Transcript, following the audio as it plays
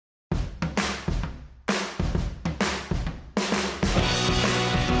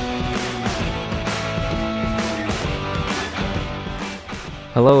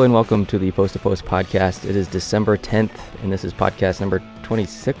Hello and welcome to the Post to Post podcast. It is December 10th, and this is podcast number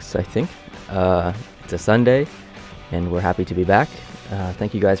 26, I think. It's a Sunday, and we're happy to be back.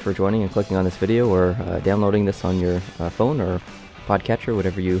 Thank you guys for joining and clicking on this video or downloading this on your phone or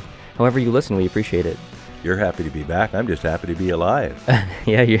podcatcher, however you listen. We appreciate it. You're happy to be back. I'm just happy to be alive.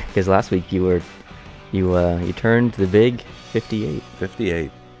 Yeah, because last week you turned the big 58.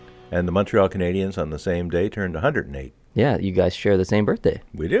 58. And the Montreal Canadiens on the same day turned 108. Yeah, you guys share the same birthday.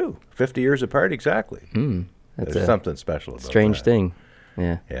 We do. 50 years apart exactly. That's There's something special about strange that. thing.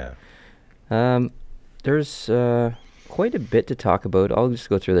 Yeah. Yeah. There's quite a bit to talk about. I'll just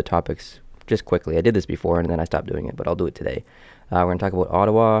go through the topics just quickly. I did this before and then I stopped doing it, but I'll do it today. We're going to talk about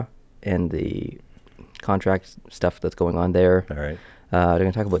Ottawa and the contract stuff that's going on there. All right. We're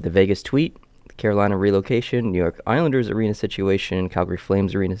going to talk about the Vegas tweet, the Carolina relocation, New York Islanders arena situation, Calgary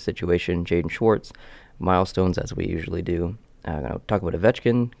Flames arena situation, Jaden Schwartz, milestones as we usually do. I'm going to talk about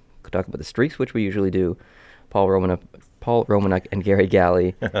Ovechkin, talk about the streaks, which we usually do, Paul Romanuk and Gary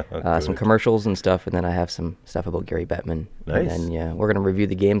Galley, some commercials and stuff, and then I have some stuff about Gary Bettman. Nice. And then, we're going to review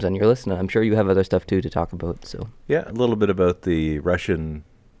the games on your list, and I'm sure you have other stuff, too, to talk about. So Yeah, a little bit about the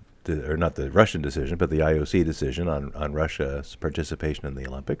not the Russian decision, but the IOC decision on Russia's participation in the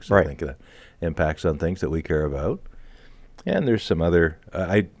Olympics. Right. I think that impacts on things that we care about. And there's some other...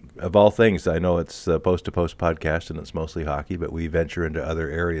 Of all things, I know it's a post-to-post podcast and it's mostly hockey, but we venture into other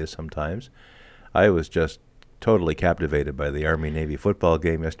areas sometimes. I was just totally captivated by the Army-Navy football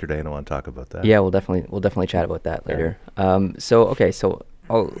game yesterday, and I want to talk about that. yeah, we'll definitely chat about that later. So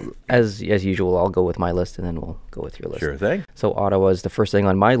I'll, as usual, I'll go with my list and then we'll go with your list. Sure thing. So Ottawa is the first thing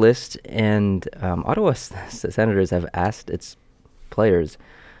on my list, and Ottawa Senators have asked its players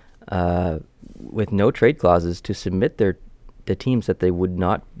with no trade clauses to submit the teams that they would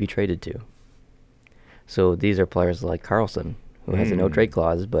not be traded to. So these are players like Karlsson, who has a no trade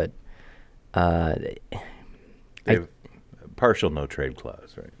clause, but They have partial no trade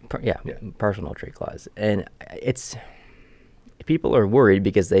clause, right? Partial no trade clause, and people are worried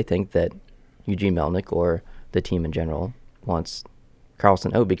because they think that Eugene Melnyk or the team in general wants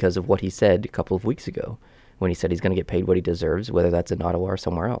Karlsson out because of what he said a couple of weeks ago when he said he's going to get paid what he deserves, whether that's in Ottawa or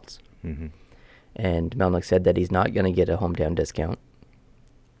somewhere else. Mm-hmm. And Melnyk said that he's not going to get a hometown discount,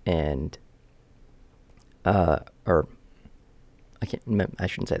 and or I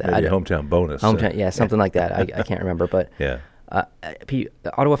shouldn't say that. Maybe a hometown bonus. Something like that. I can't remember, but Yeah. The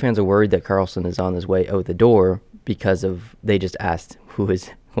Ottawa fans are worried that Karlsson is on his way out the door because they just asked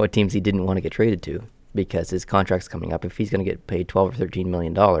what teams he didn't want to get traded to because his contract's coming up. If he's going to get paid $12 or $13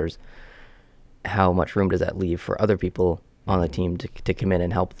 million, how much room does that leave for other people on the team to come in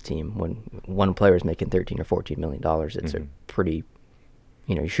and help the team when one player is making $13 or $14 million? It's a pretty,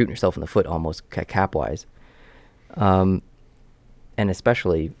 you're shooting yourself in the foot almost cap wise. And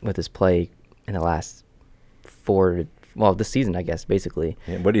especially with his play in the last this season, I guess, basically.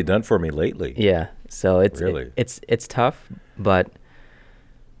 Yeah, what have you done for me lately? Yeah. So it's tough, but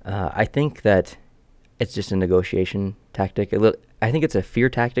I think that it's just a negotiation tactic. I think it's a fear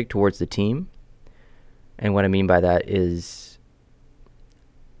tactic towards the team. And what I mean by that is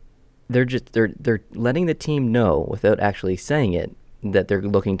they're letting the team know without actually saying it that they're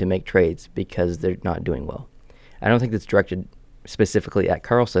looking to make trades because they're not doing well. I don't think it's directed specifically at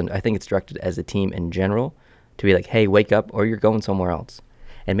Karlsson. I think it's directed as a team in general to be like, hey, wake up or you're going somewhere else.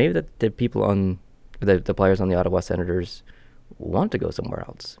 And maybe the people on the players on the Ottawa Senators want to go somewhere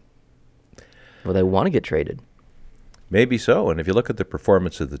else. Well, they want to get traded. Maybe so. And if you look at the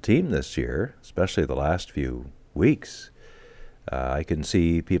performance of the team this year, especially the last few weeks, I can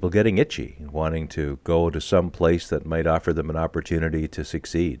see people getting itchy, wanting to go to some place that might offer them an opportunity to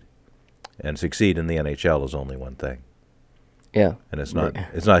succeed. And succeed in the NHL is only one thing. Yeah. And it's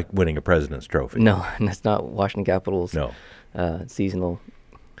not winning a President's Trophy. No, and it's not Washington Capitals. No. Seasonal.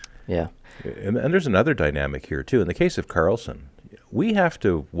 Yeah. And there's another dynamic here, too. In the case of Karlsson, we have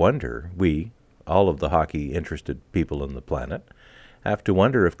to wonder, all of the hockey-interested people on the planet, have to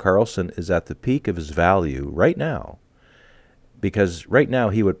wonder if Karlsson is at the peak of his value right now. Because right now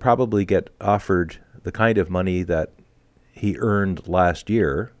he would probably get offered the kind of money that he earned last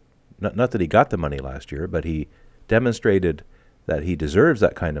year. Not that he got the money last year, but he demonstrated that he deserves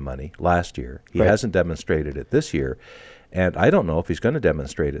that kind of money last year. He hasn't demonstrated it this year. And I don't know if he's going to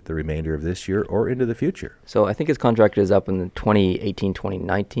demonstrate it the remainder of this year or into the future. So I think his contract is up in 2018,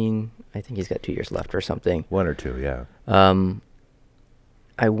 2019. I think he's got 2 years left or something. 1 or 2, yeah.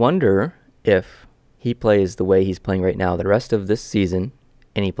 I wonder if he plays the way he's playing right now the rest of this season,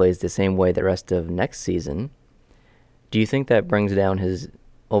 and he plays the same way the rest of next season. Do you think that brings down his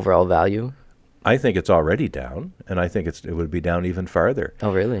overall value? I think it's already down, and I think it would be down even farther.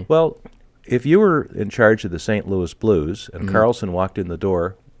 Oh, really? Well, if you were in charge of the St. Louis Blues and Karlsson walked in the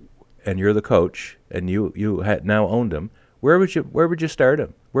door, and you're the coach, and you had now owned him, where would you start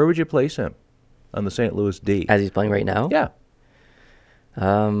him? Where would you place him on the St. Louis D? As he's playing right now? Yeah.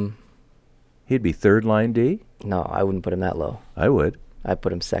 He'd be third line D. No, I wouldn't put him that low. I would. I'd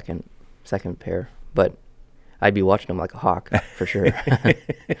put him second pair. But I'd be watching him like a hawk for sure.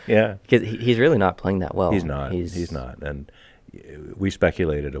 Yeah. Because he's really not playing that well. He's not. He's not. And we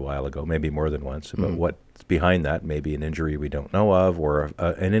speculated a while ago, maybe more than once, about what's behind that. Maybe an injury we don't know of, or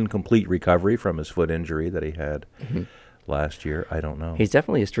an incomplete recovery from his foot injury that he had last year. I don't know. He's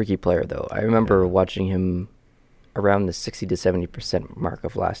definitely a streaky player, though. I remember watching him around the 60 to 70% mark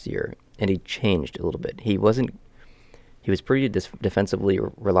of last year, and he changed a little bit. He was pretty defensively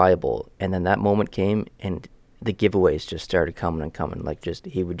reliable, and then that moment came, and the giveaways just started coming and coming. Like,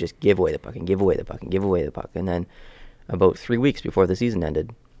 he would just give away the puck and give away the puck and give away the puck. And then about 3 weeks before the season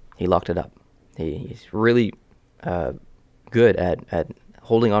ended, he locked it up. He's really good at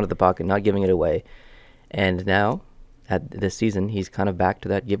holding onto the puck and not giving it away. And now, at this season, he's kind of back to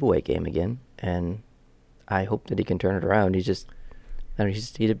that giveaway game again, and I hope that he can turn it around. He's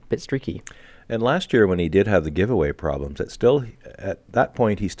a bit streaky. And last year when he did have the giveaway problems, at that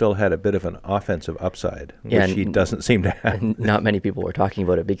point he still had a bit of an offensive upside, which he doesn't seem to have. Not many people were talking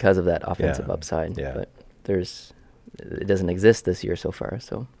about it because of that offensive upside. Yeah. But it doesn't exist this year so far,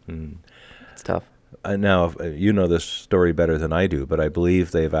 so it's tough. Now, you know this story better than I do, but I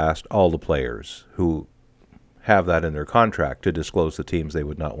believe they've asked all the players who have that in their contract to disclose the teams they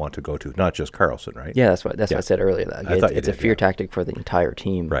would not want to go to, not just Karlsson, right? Yeah, that's what I said earlier. It's a fear yeah. tactic for the entire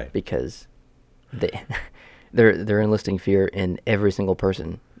team, right? Because they're enlisting fear in every single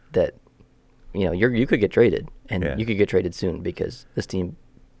person that you could get traded, and you could get traded soon because this team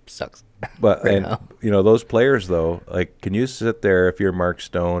sucks. But right now. Those players though, like, can you sit there if you're Mark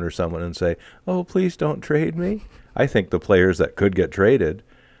Stone or someone and say, "Oh, please don't trade me"? I think the players that could get traded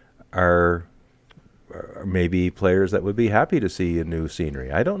are maybe players that would be happy to see a new scenery.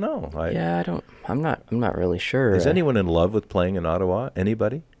 I don't know. I'm not really sure. Is anyone in love with playing in Ottawa?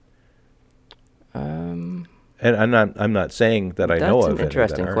 Anybody? And I'm not saying that I know of. That's an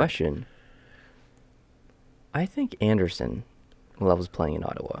interesting question. I think Anderson loves playing in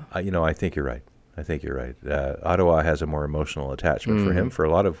Ottawa. I think you're right. Ottawa has a more emotional attachment for him for a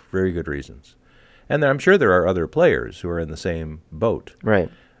lot of very good reasons. And I'm sure there are other players who are in the same boat. Right.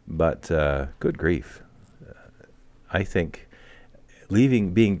 But good grief. I think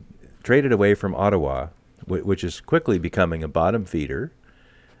being traded away from Ottawa, which is quickly becoming a bottom feeder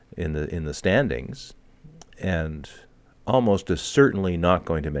in the standings, and almost is certainly not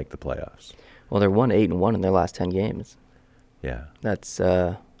going to make the playoffs. Well, they're 1-8-1 in their last 10 games. Yeah. That's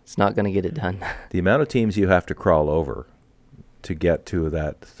it's not going to get it done. The amount of teams you have to crawl over to get to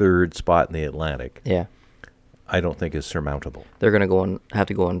that third spot in the Atlantic, I don't think is surmountable. They're going to have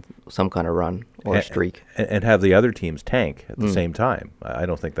to go on some kind of run or streak. And have the other teams tank at the same time. I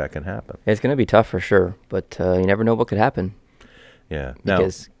don't think that can happen. It's going to be tough for sure, but you never know what could happen. Yeah.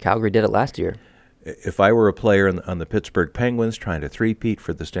 Because Calgary did it last year. If I were a player on the Pittsburgh Penguins trying to three-peat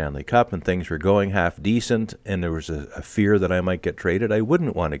for the Stanley Cup and things were going half decent and there was a fear that I might get traded, I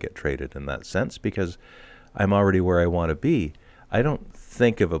wouldn't want to get traded in that sense because I'm already where I want to be. I don't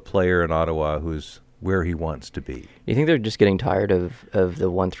think of a player in Ottawa who's where he wants to be. You think they're just getting tired of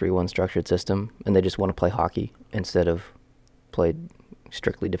the 1-3-1 structured system and they just want to play hockey instead of play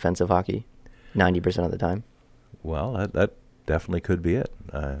strictly defensive hockey 90% of the time? Well, that definitely could be it.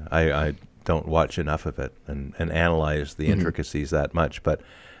 I don't watch enough of it and analyze the intricacies that much, but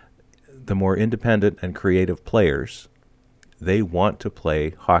the more independent and creative players, they want to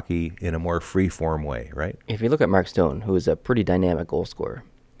play hockey in a more free-form way, right? If you look at Mark Stone, who is a pretty dynamic goal scorer,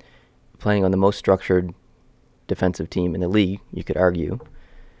 playing on the most structured defensive team in the league, you could argue,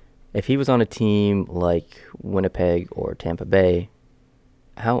 if he was on a team like Winnipeg or Tampa Bay,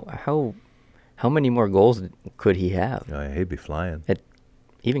 how many more goals could he have? He'd be flying.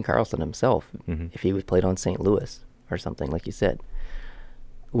 Even Karlsson himself, if he was played on St. Louis or something, like you said.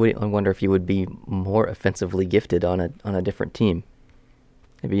 I wonder if he would be more offensively gifted on a different team.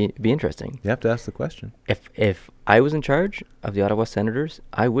 It'd be interesting. You have to ask the question. If I was in charge of the Ottawa Senators,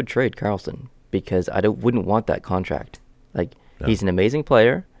 I would trade Karlsson because I wouldn't want that contract. He's an amazing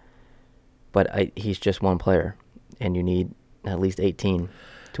player, but he's just one player, and you need at least 18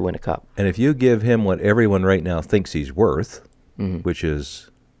 to win a cup. And if you give him what everyone right now thinks he's worth, which is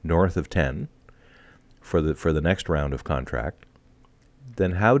north of 10 for the next round of contract,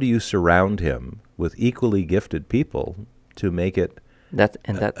 then how do you surround him with equally gifted people to make it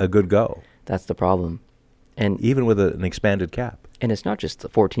a good go? That's the problem. And even with an expanded cap. And it's not just the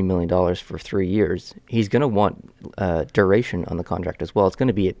 $14 million for 3 years. He's going to want duration on the contract as well. It's going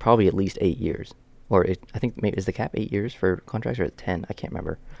to be probably at least 8 years. I think maybe is the cap 8 years for contracts, or 10? I can't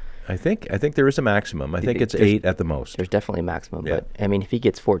remember. I think there is a maximum. I think it's 8 at the most. There's definitely a maximum. Yeah. But, I mean, if he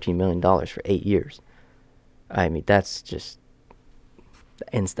gets $14 million for 8 years, I mean, that's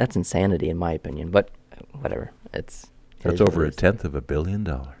insanity in my opinion. But whatever. That's over $1/10 billion.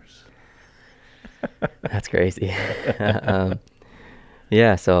 That's crazy.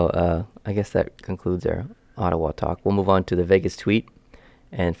 Yeah, so I guess that concludes our Ottawa talk. We'll move on to the Vegas tweet.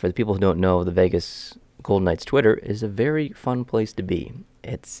 And for the people who don't know, the Vegas Golden Knights Twitter is a very fun place to be.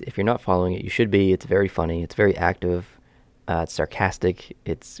 If you're not following it, you should be. It's very funny. It's very active. It's sarcastic.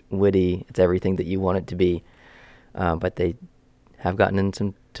 It's witty. It's everything that you want it to be. But they have gotten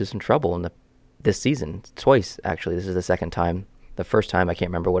into some trouble this season. Twice, actually. This is the second time. The first time, I can't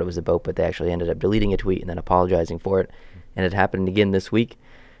remember what it was about, but they actually ended up deleting a tweet and then apologizing for it. And it happened again this week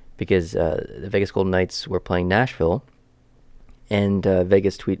because the Vegas Golden Knights were playing Nashville, and the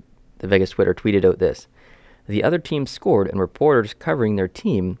Vegas Twitter tweeted out this. The other team scored, and reporters covering their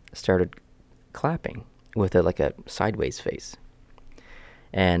team started clapping with a sideways face.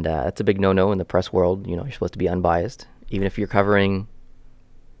 And that's a big no-no in the press world. You know, you're supposed to be unbiased. Even if you're covering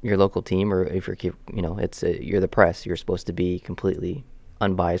your local team, or if you're the press, you're supposed to be completely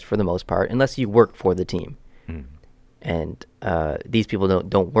unbiased for the most part, unless you work for the team. Mm. And these people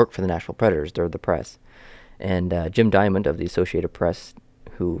don't work for the Nashville Predators; they're the press. And Jim Diamond of the Associated Press,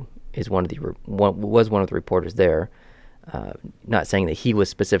 who is was one of the reporters there, not saying that he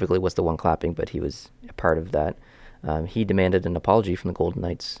was the one clapping, but he was a part of that. He demanded an apology from the Golden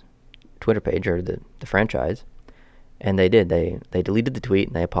Knights Twitter page, or the franchise. And they did. They deleted the tweet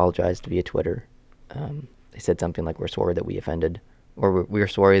and they apologized via Twitter. They said something like, "We're sorry that we offended," or "We're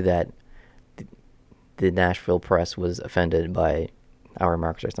sorry that the Nashville press was offended by our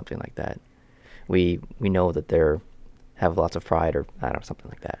remarks," or something like that. We know that they have lots of pride, or I don't know, something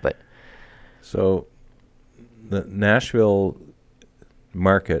like that. But so the Nashville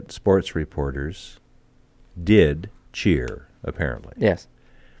market sports reporters did cheer, apparently. Yes.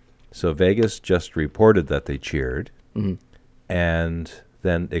 So Vegas just reported that they cheered. Mm-hmm. And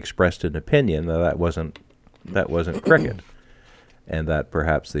then expressed an opinion that wasn't cricket, and that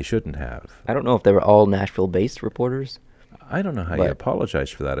perhaps they shouldn't have. I don't know if they were all Nashville-based reporters. I don't know how you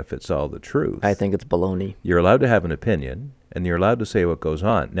apologize for that if it's all the truth. I think it's baloney. You're allowed to have an opinion, and you're allowed to say what goes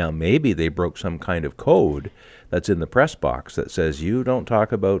on. Now, maybe they broke some kind of code that's in the press box that says you don't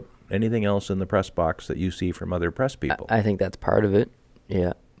talk about anything else in the press box that you see from other press people. I think that's part of it,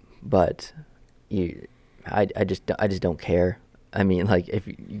 yeah. But I just don't care. I mean, like,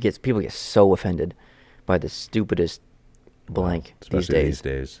 if people get so offended by the stupidest blank these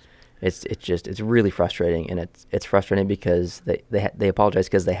days. It's really frustrating, and it's frustrating because they apologize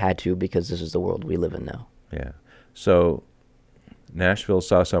because they had to, because this is the world we live in now. Yeah. So Nashville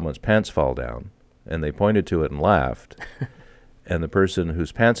saw someone's pants fall down, and they pointed to it and laughed. And the person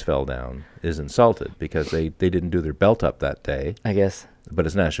whose pants fell down is insulted because they didn't do their belt up that day. I guess. But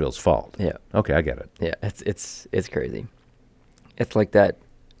it's Nashville's fault. Yeah. Okay, I get it. Yeah, it's crazy. It's like that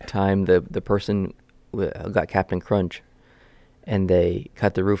time the person got Captain Crunch, and they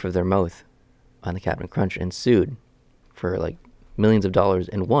cut the roof of their mouth on the Captain Crunch and sued for like millions of dollars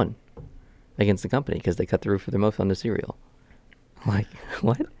and won against the company because they cut the roof of their mouth on the cereal. Like,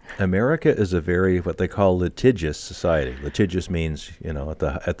 what? America is a very, what they call, litigious society. Litigious means, at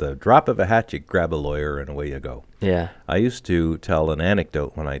the drop of a hat, you grab a lawyer and away you go. Yeah. I used to tell an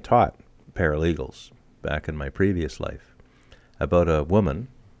anecdote when I taught paralegals back in my previous life about a woman,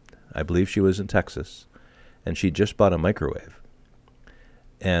 I believe she was in Texas, and she just bought a microwave.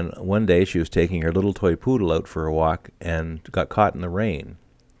 And one day she was taking her little toy poodle out for a walk and got caught in the rain.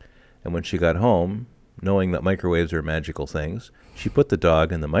 And when she got home, knowing that microwaves are magical things, she put the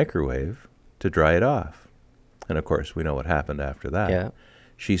dog in the microwave to dry it off. And, of course, we know what happened after that. Yeah.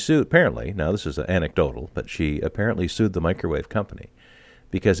 She sued, apparently, now this is anecdotal, but she apparently sued the microwave company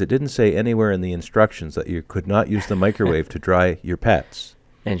because it didn't say anywhere in the instructions that you could not use the microwave to dry your pets.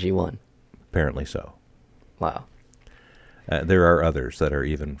 And she won. Apparently so. Wow. There are others that are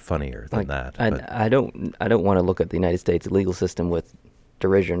even funnier than that. I don't want to look at the United States legal system with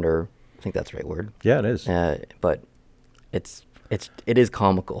derision, or I think that's the right word. Yeah, it is. But it is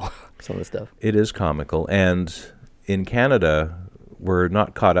comical, some of the stuff. It is comical, and in Canada, we're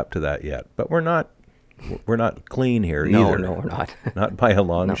not caught up to that yet. But we're not clean here either. No, we're not. Not by a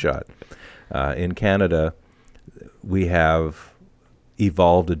long shot. In Canada, we have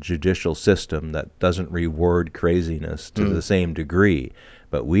evolved a judicial system that doesn't reward craziness to the same degree,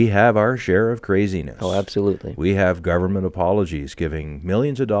 But we have our share of craziness. Oh, absolutely. We have government apologies giving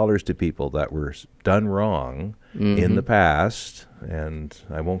millions of dollars to people that were done wrong in the past. And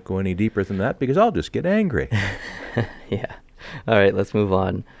I won't go any deeper than that because I'll just get angry. Yeah. All right, let's move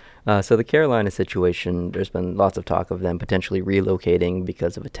on. So the Carolina situation, there's been lots of talk of them potentially relocating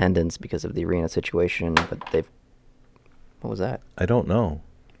because of attendance, because of the arena situation. But what was that? I don't know.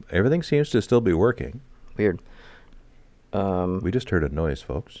 Everything seems to still be working. Weird. We just heard a noise,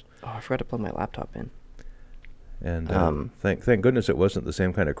 folks. Oh, I forgot to plug my laptop in. And thank goodness it wasn't the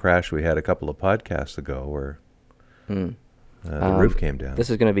same kind of crash we had a couple of podcasts ago where the roof came down. This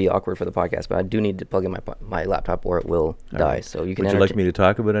is going to be awkward for the podcast, but I do need to plug in my laptop or it will die. Right. So you can. Would you like me to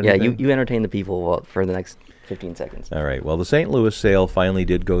talk about anything? Yeah, you entertain the people for the next 15 seconds. All right. Well, the St. Louis sale finally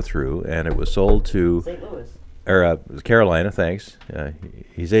did go through, and it was sold to St. Louis. Or Carolina, thanks.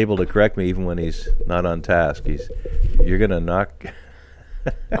 He's able to correct me even when he's not on task. You're going to knock.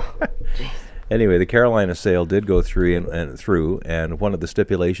 Anyway, the Carolina sale did go through, and one of the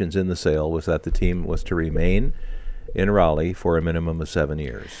stipulations in the sale was that the team was to remain in Raleigh for a minimum of 7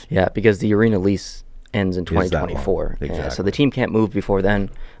 years. Yeah, because the arena lease ends in 2024. Exactly. So the team can't move before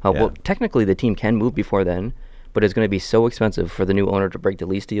then. Well, technically the team can move before then, but it's going to be so expensive for the new owner to break the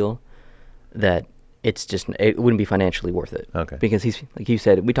lease deal that it wouldn't be financially worth it. Okay. Because he's, like you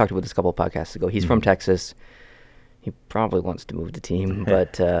said, we talked about this a couple of podcasts ago. He's from Texas. He probably wants to move the team,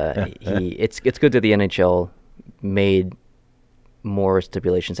 but it's good that the NHL made more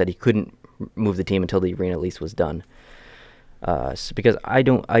stipulations that he couldn't move the team until the arena lease was done. Because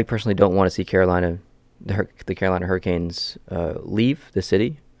I personally don't want to see the Carolina Hurricanes leave the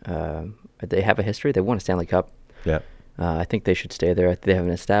city. They have a history. They won a Stanley Cup. Yeah. I think they should stay there. They have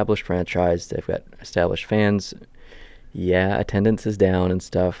an established franchise. They've got established fans. Yeah, attendance is down and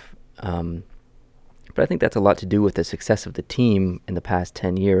stuff. But I think that's a lot to do with the success of the team in the past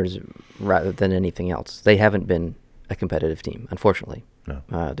 10 years rather than anything else. They haven't been a competitive team, unfortunately.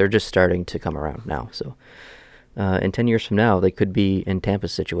 No. They're just starting to come around now. So in 10 years from now, they could be in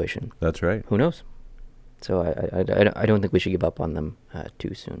Tampa's situation. That's right. Who knows? So I don't think we should give up on them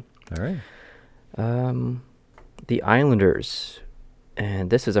too soon. All right. The Islanders, and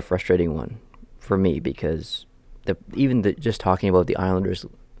this is a frustrating one for me because just talking about the Islanders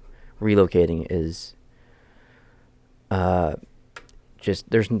relocating is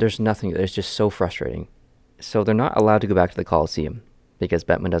there's nothing. It's just so frustrating. So they're not allowed to go back to the Coliseum because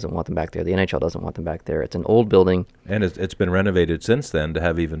Bettman doesn't want them back there. The NHL doesn't want them back there. It's an old building, and it's been renovated since then to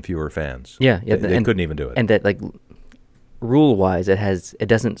have even fewer fans. Yeah, They couldn't even do it. And that rule-wise, it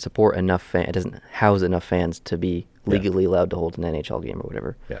doesn't support enough it doesn't house enough fans to be legally allowed to hold an NHL game or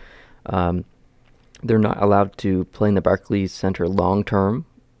whatever. Yeah. They're not allowed to play in the Barclays Center long-term.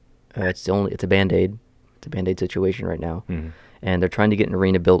 It's a Band-Aid. It's a Band-Aid situation right now. Mm-hmm. And they're trying to get an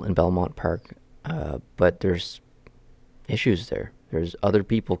arena built in Belmont Park. But there's issues there. There's other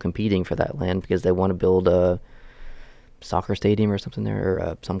people competing for that land because they want to build a soccer stadium or something there,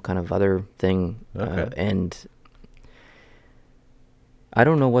 or some kind of other thing. Okay. And I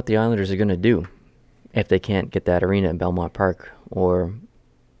don't know what the Islanders are going to do if they can't get that arena in Belmont Park or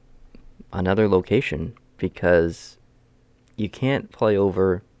another location, because you can't play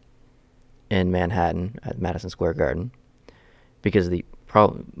over in Manhattan at Madison Square Garden because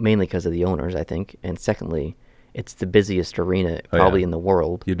mainly because of the owners, I think, and secondly, it's the busiest arena probably in the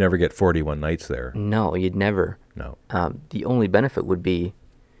world. You'd never get 41 nights there. No, you'd never. No. The only benefit would be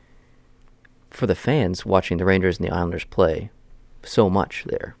for the fans watching the Rangers and the Islanders play so much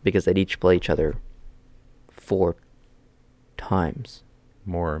there because they'd each play each other 4 times.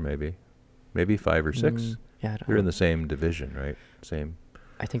 More, maybe 5 or 6. Yeah, They're in the same division, right? Same.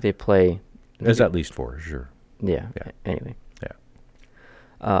 I think they play. There's at least 4, sure. Yeah. Yeah. Anyway. Yeah.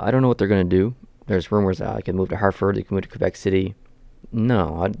 I don't know what they're going to do. There's rumors that I could move to Hartford. They can move to Quebec City.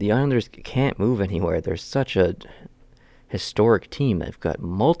 No, the Islanders can't move anywhere. They're such a historic team. They've got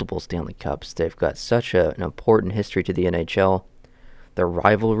multiple Stanley Cups. They've got such an important history to the NHL. The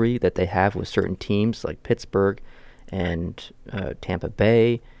rivalry that they have with certain teams like Pittsburgh and Tampa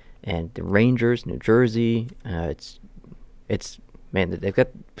Bay and the Rangers, New Jersey. Man, they've got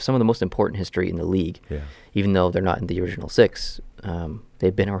some of the most important history in the league. Yeah. Even though they're not in the original 6.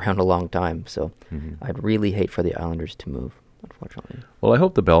 They've been around a long time. So I'd really hate for the Islanders to move, unfortunately. Well, I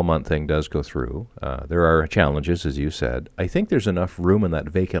hope the Belmont thing does go through. There are challenges, as you said. I think there's enough room in that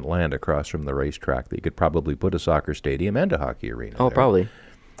vacant land across from the racetrack that you could probably put a soccer stadium and a hockey arena Oh, there. probably.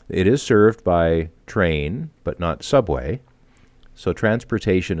 It is served by train, but not subway. So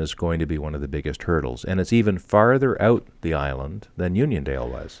transportation is going to be one of the biggest hurdles. And it's even farther out the island than Uniondale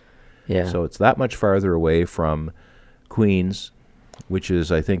was. Yeah. So it's that much farther away from Queens which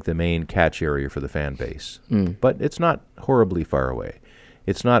is, I think, the main catch area for the fan base. Mm. But it's not horribly far away.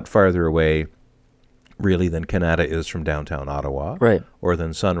 It's not farther away, really, than Canada is from downtown Ottawa, Right. or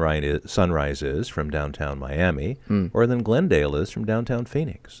than Sunrise is from downtown Miami, or than Glendale is from downtown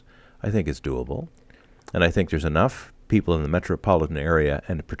Phoenix. I think it's doable. And I think there's enough people in the metropolitan area,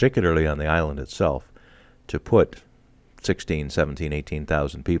 and particularly on the island itself, to put 16, 17,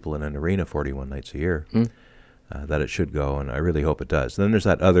 18,000 people in an arena 41 nights a year, that it should go, and I really hope it does. Then there's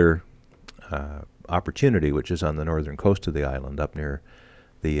that other opportunity, which is on the northern coast of the island, up near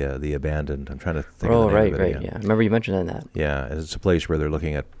the abandoned, I'm trying to think of the name of it again. Yeah. I remember you mentioned that. Yeah, it's a place where they're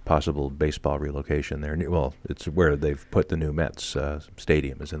looking at possible baseball relocation there. Well, it's where they've put the new Mets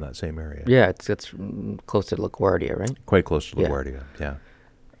stadium, is in that same area. Yeah, it's close to LaGuardia, right? Quite close to LaGuardia, yeah.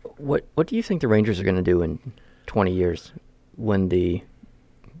 What do you think the Rangers are going to do in 20 years when the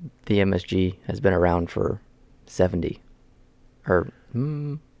MSG has been around for 70? Or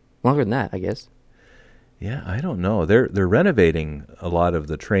longer than that, I guess. Yeah, I don't know. They're renovating a lot of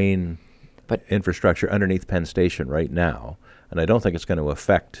the train infrastructure underneath Penn Station right now, and I don't think it's going to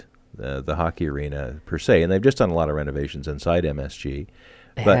affect the hockey arena per se. And they've just done a lot of renovations inside MSG.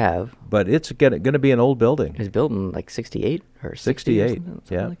 But it's going to be an old building. It was built in like 68 or 68, something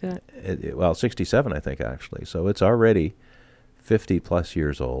yeah. like that. Well, 67, I think, actually. So it's already 50 plus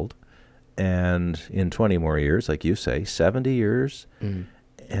years old. And in 20 more years, like you say, 70 years,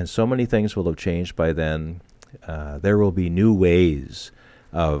 and so many things will have changed by then. There will be new ways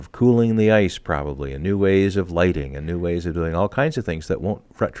of cooling the ice, probably, and new ways of lighting, and new ways of doing all kinds of things that won't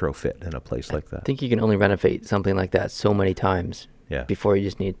retrofit in a place like that. I think you can only renovate something like that so many times before you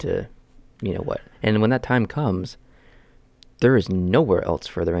just need to, you know what. And when that time comes, there is nowhere else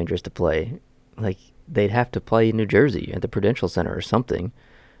for the Rangers to play. Like, they'd have to play in New Jersey at the Prudential Center or something.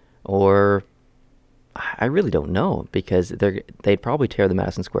 Or I really don't know, because they'd probably tear the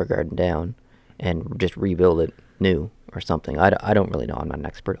Madison Square Garden down and just rebuild it new or something. I don't really know. I'm not an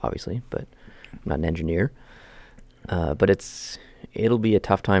expert, obviously, but I'm not an engineer. But it'll be a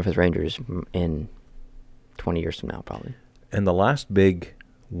tough time for the Rangers in 20 years from now, probably. And the last big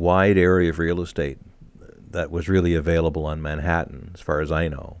wide area of real estate that was really available on Manhattan, as far as I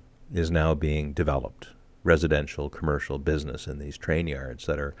know, is now being developed. Residential, commercial, business in these train yards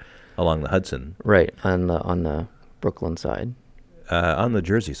that are along the Hudson. Right, on the Brooklyn side. On the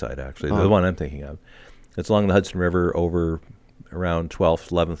Jersey side, actually, the one I'm thinking of. It's along the Hudson River over around 12th,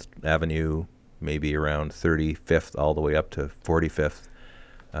 11th Avenue, maybe around 35th, all the way up to 45th.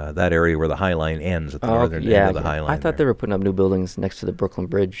 That area where the High Line ends at the northern end of the High Line. I thought they were putting up new buildings next to the Brooklyn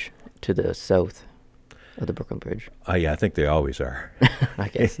Bridge to the south of the Brooklyn Bridge. Yeah, I think they always are. I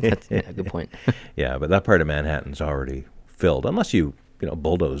guess that's a good point. Yeah, but that part of Manhattan's already filled, unless you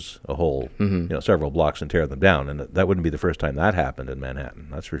bulldoze a whole, several blocks and tear them down, and that wouldn't be the first time that happened in Manhattan.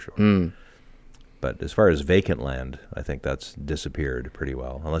 That's for sure. But as far as vacant land, I think that's disappeared pretty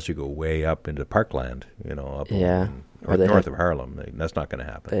well, unless you go way up into Parkland, up north of Harlem. That's not going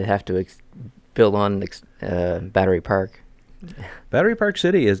to happen. They have to build on Battery Park. Battery Park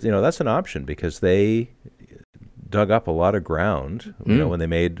City is, that's an option, because they dug up a lot of ground, when they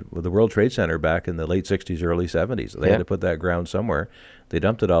made the World Trade Center back in the late 60s, early 70s. They had to put that ground somewhere. They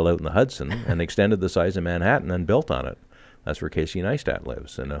dumped it all out in the Hudson and extended the size of Manhattan and built on it. That's where Casey Neistat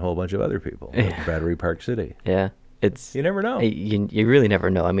lives and a whole bunch of other people in Battery Park City. Yeah. You never know. You really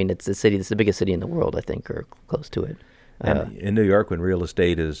never know. I mean, it's the biggest city in the world, I think, or close to it. And in New York, when real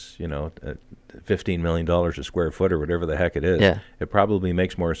estate is, $15 million a square foot or whatever the heck it is, it probably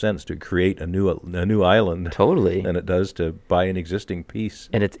makes more sense to create a new island than it does to buy an existing piece.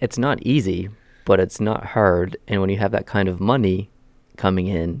 And it's not easy, but it's not hard. And when you have that kind of money coming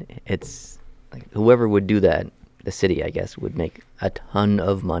in, it's like whoever would do that, the city, I guess, would make a ton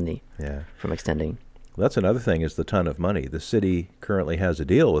of money from extending. Well, that's another thing, is the ton of money. The city currently has a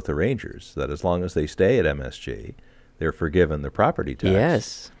deal with the Rangers that as long as they stay at MSG, they're forgiven the property tax.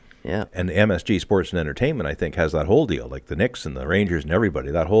 Yes. Yeah. And MSG Sports and Entertainment, I think, has that whole deal, like the Knicks and the Rangers and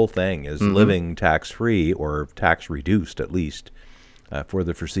everybody. That whole thing is living tax-free or tax-reduced, at least, for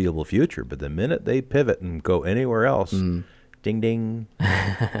the foreseeable future. But the minute they pivot and go anywhere else, ding, ding.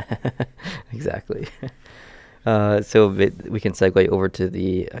 Exactly. So we can segue over to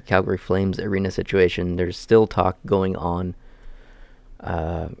the Calgary Flames arena situation. There's still talk going on,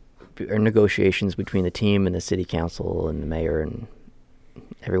 negotiations between the team and the city council and the mayor and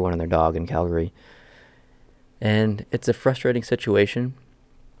everyone and their dog in Calgary. And it's a frustrating situation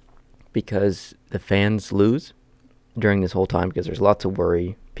because the fans lose during this whole time because there's lots of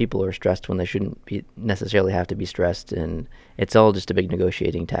worry. People are stressed when they shouldn't necessarily have to be stressed, and it's all just a big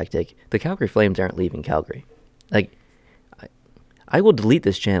negotiating tactic. The Calgary Flames aren't leaving Calgary. Like, I will delete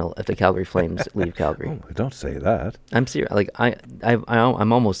this channel if the Calgary Flames leave Calgary. Oh, don't say that. I'm serious. Like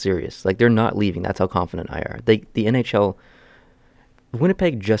I'm almost serious. Like they're not leaving. That's how confident I are. The NHL,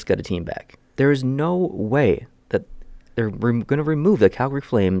 Winnipeg just got a team back. There is no way that they're going to remove the Calgary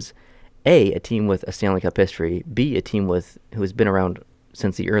Flames. A team with a Stanley Cup history. B, a team who has been around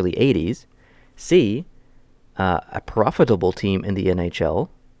since the early '80s. C, a profitable team in the NHL.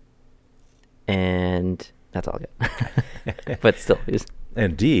 And that's all I got. But still,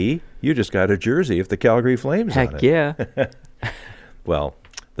 and D, you just got a jersey of the Calgary Flames on it. Heck yeah. Well,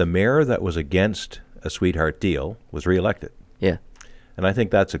 the mayor that was against a sweetheart deal was reelected. Yeah. And I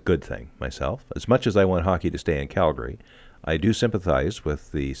think that's a good thing myself. As much as I want hockey to stay in Calgary, I do sympathize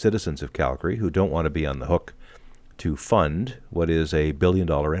with the citizens of Calgary who don't want to be on the hook to fund what is a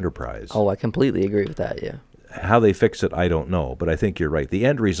billion-dollar enterprise. Oh, I completely agree with that, yeah. How they fix it, I don't know, but I think you're right. The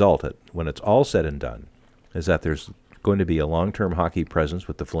end result, when it's all said and done, is that there's going to be a long-term hockey presence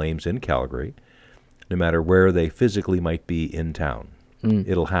with the Flames in Calgary, no matter where they physically might be in town.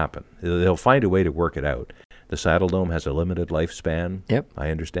 It'll happen. They'll find a way to work it out. The Saddle Dome has a limited lifespan. Yep. I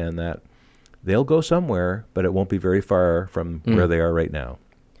understand that. They'll go somewhere, but it won't be very far from where they are right now.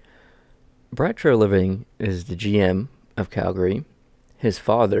 Brad Treliving is the GM of Calgary. His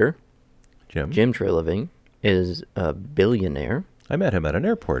father, Jim Treliving, is a billionaire. I met him at an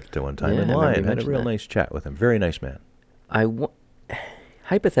airport one time in line. Had a real nice chat with him. Very nice man.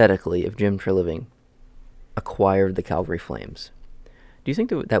 Hypothetically, if Jim Treliving acquired the Calgary Flames, do you think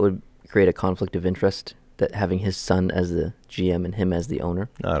that would create a conflict of interest, that having his son as the GM and him as the owner?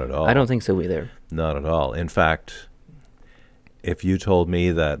 Not at all. I don't think so either. Not at all. In fact, if you told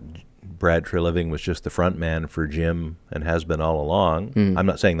me that Brad Treliving was just the front man for Jim and has been all along, I'm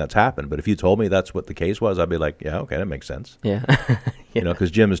not saying that's happened, but if you told me that's what the case was, I'd be like, yeah, okay, that makes sense. Yeah. You know,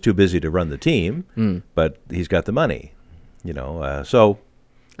 because Jim is too busy to run the team, but he's got the money, so...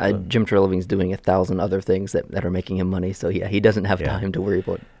 Jim Treliving's doing 1,000 other things that are making him money, so yeah, he doesn't have time to worry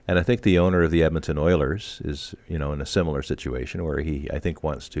about. And I think the owner of the Edmonton Oilers is, in a similar situation where he, I think,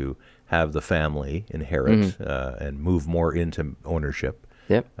 wants to have the family inherit and move more into ownership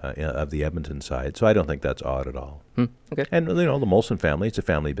of the Edmonton side. So I don't think that's odd at all. Okay. And, the Molson family, it's a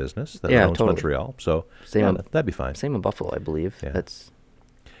family business that owns Montreal, so that'd be fine. Same in Buffalo, I believe. Yeah. It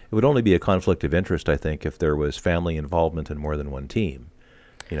would only be a conflict of interest, I think, if there was family involvement in more than one team.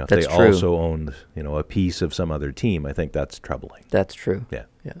 If that's they true. Also owned, a piece of some other team, I think that's troubling. That's true. Yeah.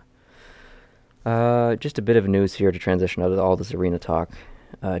 Just a bit of news here to transition out of all this arena talk.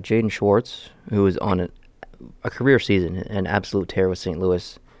 Jaden Schwartz, who is on a career season, an absolute tear with St.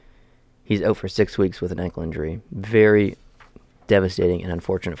 Louis, he's out for 6 weeks with an ankle injury. Very devastating and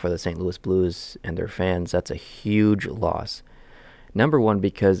unfortunate for the St. Louis Blues and their fans. That's a huge loss. Number one,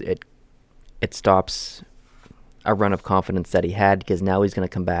 because it stops a run of confidence that he had, because now he's going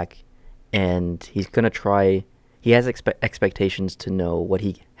to come back and he's going to try. He has expectations to know what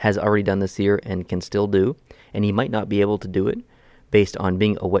he has already done this year and can still do, and he might not be able to do it based on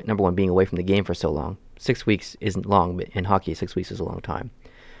being away. Number one, being away from the game for so long. 6 weeks isn't long, but in hockey, 6 weeks is a long time.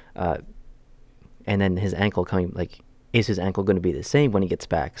 And then his ankle coming, is his ankle going to be the same when he gets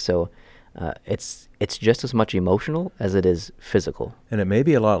back? So it's just as much emotional as it is physical. And it may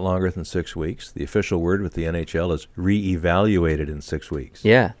be a lot longer than 6 weeks. The official word with the NHL is re-evaluated in 6 weeks.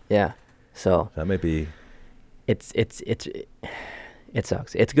 Yeah. So that may be. It sucks.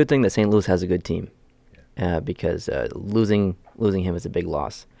 It's a good thing that St. Louis has a good team, because losing him is a big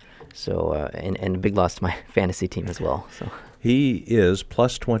loss. So and a big loss to my fantasy team as well. So he is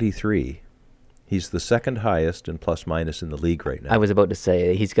plus 23. He's the second highest in plus minus in the league right now. I was about to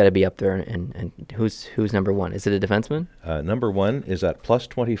say he's got to be up there. And who's number one? Is it a defenseman? Number one is at plus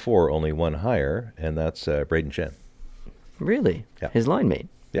 24, only one higher, and that's Braden Shen. Really? Yeah. His line mate.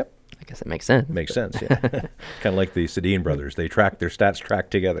 Yep. I guess it makes sense. Makes sense, yeah. Kind of like the Sedin brothers. They track their stats track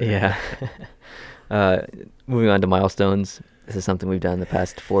together. Yeah. Moving on to milestones. This is something we've done the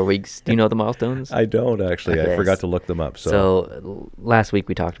past 4 weeks. Do you know the milestones? I don't, actually. Okay. I forgot to look them up. So last week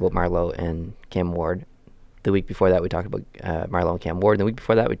we talked about Marleau and Cam Ward. The week before that we talked about Marleau and Cam Ward. And the week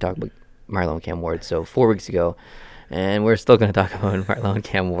before that we talked about Marleau and Cam Ward. So 4 weeks ago. And we're still going to talk about Marleau and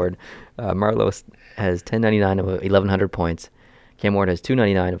Cam Ward. Marleau has 1099 of 1,100 points. Cam Ward has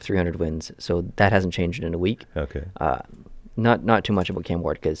 299 of 300 wins. So that hasn't changed in a week. Okay. Not too much about Cam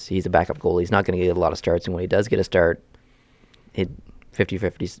Ward because he's a backup goalie. He's not going to get a lot of starts. And when he does get a start,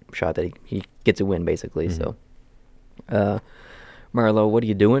 50-50 shot that he gets a win, basically. Mm-hmm. So, Marleau, what are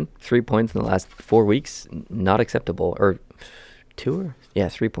you doing? 3 points in the last 4 weeks? Not acceptable. Or 3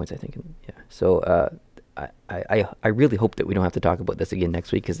 points, I think. Yeah. So, I really hope that we don't have to talk about this again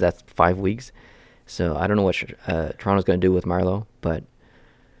next week because that's 5 weeks. So I don't know what Toronto's going to do with Marleau, but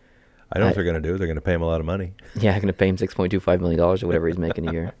I know what they're going to do. They're going to pay him a lot of money. yeah, I'm going to pay him $6.25 million or whatever he's making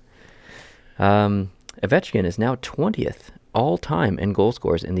a year. Ovechkin is now 20th all-time in goal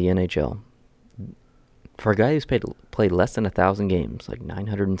scorers in the NHL. For a guy who's played less than 1,000 games, like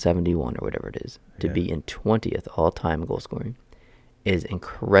 971 or whatever it is, to be in 20th all-time goal scoring is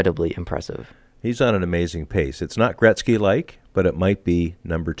incredibly impressive. He's on an amazing pace. It's not Gretzky-like, but it might be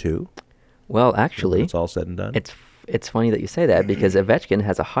number 2. Well, actually, it's all said and done. It's funny that you say that because Ovechkin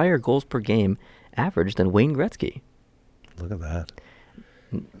has a higher goals per game average than Wayne Gretzky. Look at that.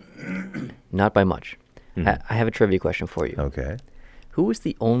 Not by much. I have a trivia question for you. Okay. Who is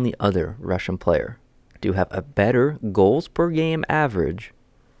the only other Russian player to have a better goals per game average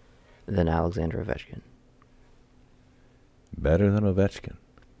than Alexander Ovechkin? Better than Ovechkin.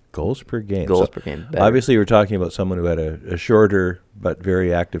 Goals per game. Goals per game. Better. Obviously, we're talking about someone who had a shorter but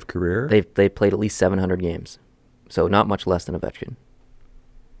very active career. They played at least 700 games, so not much less than Ovechkin.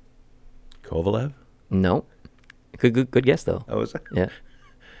 Kovalev? No. Good guess, though. Oh, is it? Yeah.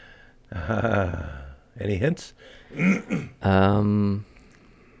 Any hints? No.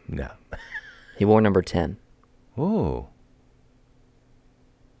 He wore number 10. Oh.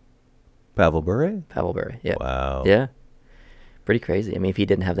 Pavel Bure? Pavel Bure, yeah. Wow. Yeah. Pretty crazy. I mean, if he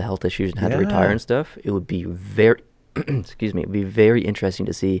didn't have the health issues and had to retire and stuff, it would be very, excuse me, it'd be very interesting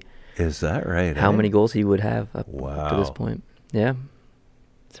to see. Is that right? How many goals he would have up wow. to this point. Yeah.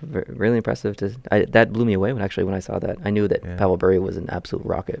 It's really impressive. That blew me away when I saw that. I knew that Pavel Bure was an absolute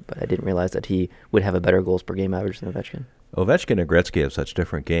rocket, but I didn't realize that he would have a better goals per game average than Ovechkin. Ovechkin and Gretzky have such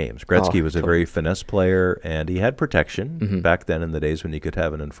different games. Gretzky was a very finesse player, and he had protection back then in the days when you could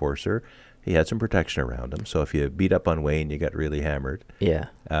have an enforcer. He had some protection around him, so if you beat up on Wayne, you got really hammered. Yeah.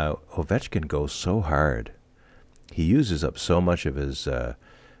 Ovechkin goes so hard. He uses up so much of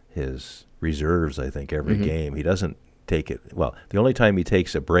his reserves, I think, every game. He doesn't take it. Well, the only time he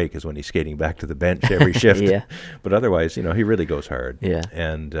takes a break is when he's skating back to the bench every shift. Yeah. But otherwise, he really goes hard. Yeah.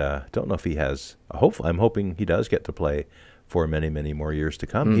 And don't know if he has I'm hoping he does get to play for many, many more years to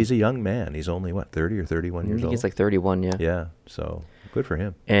come. He's a young man. He's only, 30 or 31 years old? He's like 31, yeah. Yeah, so good for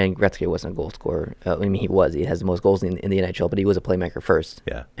him. And Gretzky wasn't a goal scorer. He was. He has the most goals in the NHL, but he was a playmaker first.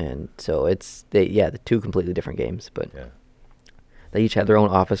 Yeah. And so the two completely different games. But yeah. They each had their own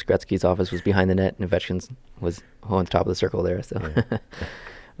office. Gretzky's office was behind the net, and Ovechkin's was on top of the circle there. So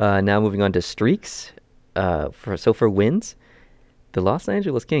now moving on to streaks. For wins, the Los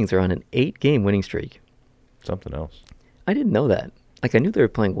Angeles Kings are on an 8-game winning streak. Something else. I didn't know that. I knew they were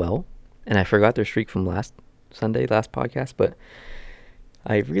playing well, and I forgot their streak from last podcast, but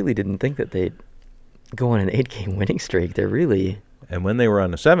I really didn't think that they'd go on an 8-game winning streak. They're really... And when they were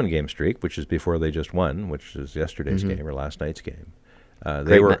on a 7-game streak, which is before they just won, which is yesterday's game or last night's game,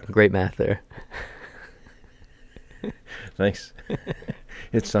 great math there. Thanks.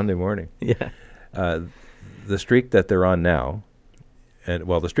 It's Sunday morning. Yeah. The streak that they're on now,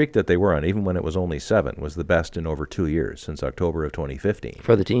 the streak that they were on, even when it was only 7, was the best in over 2 years, since October of 2015.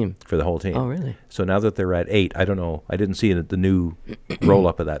 For the team? For the whole team. Oh, really? So now that they're at 8, I don't know. I didn't see the new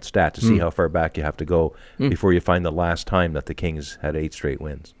roll-up of that stat to see how far back you have to go before you find the last time that the Kings had 8 straight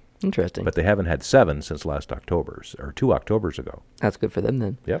wins. Interesting. But they haven't had 7 since last October, or 2 Octobers ago. That's good for them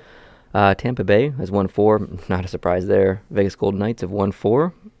then. Yep. Tampa Bay has won 4. Not a surprise there. Vegas Golden Knights have won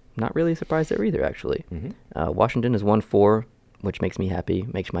 4. Not really surprised there either, actually. Washington has won 4, which makes me happy,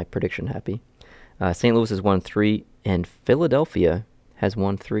 makes my prediction happy. St. Louis has won 3, and Philadelphia has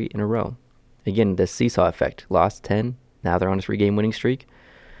won 3 in a row. Again, the seesaw effect. Lost 10, now they're on a 3-game winning streak.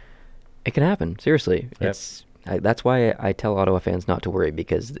 It can happen, seriously. Yep. That's why I tell Ottawa fans not to worry,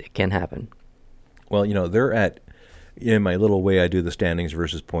 because it can happen. Well, they're at, in my little way I do the standings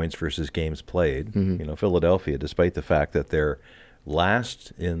versus points versus games played, Philadelphia, despite the fact that they're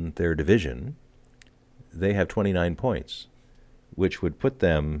last in their division, they have 29 points, which would put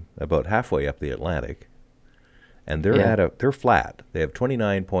them about halfway up the Atlantic. And they're flat. They have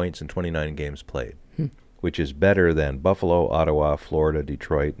 29 points and 29 games played, which is better than Buffalo, Ottawa, Florida,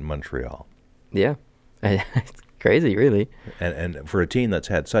 Detroit, and Montreal. Yeah. It's crazy, really. And for a team that's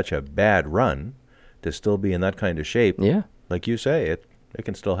had such a bad run to still be in that kind of shape, like you say, it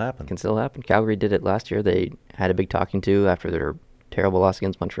can still happen. It can still happen. Calgary did it last year. They had a big talking to after their terrible loss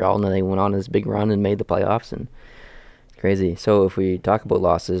against Montreal, and then they went on this big run and made the playoffs, and crazy. So if we talk about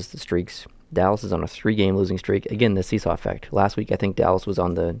losses, the streaks, Dallas is on a 3-game losing streak. Again, the seesaw effect. Last week, I think Dallas was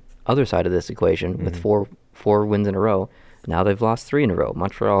on the other side of this equation with four wins in a row. Now they've lost 3 in a row.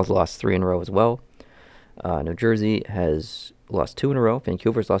 Montreal has lost 3 in a row as well. New Jersey has lost 2 in a row.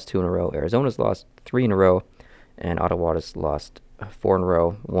 Vancouver's lost 2 in a row. Arizona's lost 3 in a row. And Ottawa has lost 4 in a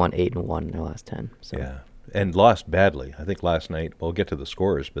row, won 8-1 in their last 10. So. Yeah, and lost badly. I think last night, we'll get to the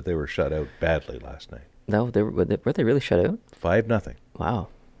scores, but they were shut out badly last night. No, were they really shut out? 5-0. Wow.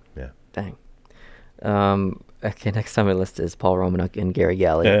 Yeah. Dang. Okay, next on my list is Paul Romanuk and Gary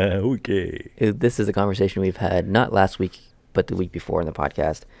Galley. Okay. This is a conversation we've had not last week, but the week before in the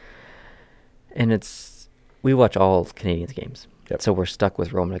podcast. And we watch all Canadians games. Yep. So we're stuck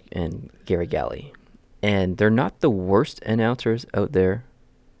with Romanuk and Gary Galley. And they're not the worst announcers out there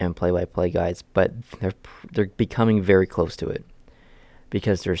and play-by-play guys, but they're becoming very close to it.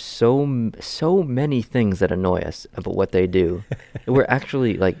 Because there's so many things that annoy us about what they do. We're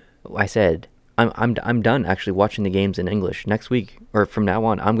actually, like I said, I'm done actually watching the games in English. Next week, or from now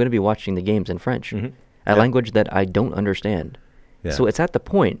on, I'm going to be watching the games in French, a language that I don't understand. Yeah. So it's at the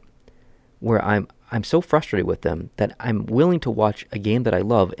point where I'm so frustrated with them that I'm willing to watch a game that I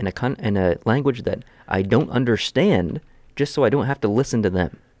love in a language that I don't understand, just so I don't have to listen to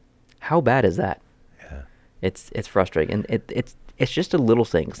them. How bad is that? Yeah, it's frustrating, and it's just the little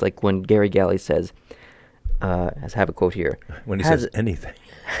things, like when Gary Galley says, I have a quote here. When he says anything.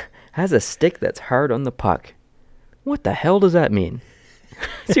 Has a stick that's hard on the puck. What the hell does that mean?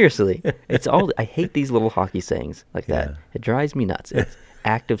 Seriously. I hate these little hockey sayings like that. It drives me nuts. It's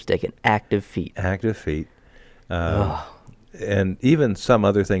active stick and active feet. Active feet. And even some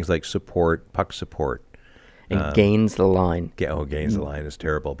other things like support, puck support. And gains the line. Gains the line is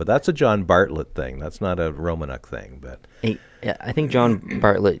terrible. But that's a John Bartlett thing. That's not a Romanuk thing. But I think John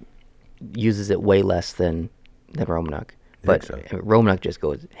Bartlett uses it way less than Romanuk. But so. Romanuk just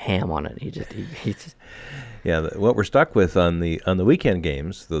goes ham on it. He just Yeah, what we're stuck with on the weekend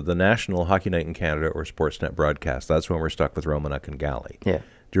games, the National Hockey Night in Canada or Sportsnet broadcast, that's when we're stuck with Romanuk and Galley. Yeah.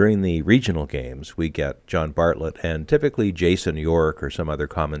 During the regional games, we get John Bartlett and typically Jason York or some other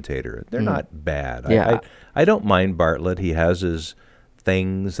commentator. They're not bad. Yeah. I don't mind Bartlett. He has his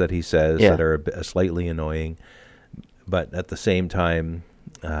things that he says that are slightly annoying. But at the same time,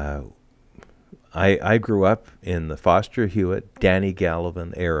 I grew up in the Foster Hewitt, Danny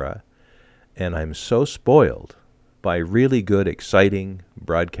Gallivan era, and I'm so spoiled by really good, exciting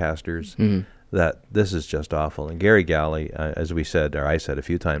broadcasters that this is just awful. And Gary Galley, as we said, or I said a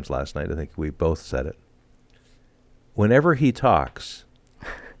few times last night, I think we both said it, whenever he talks,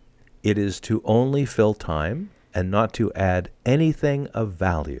 it is to only fill time and not to add anything of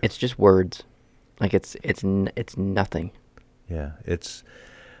value. It's just words. Like it's nothing. Yeah, it's...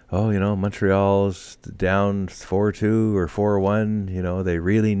 Montreal's down 4-2 or 4-1. They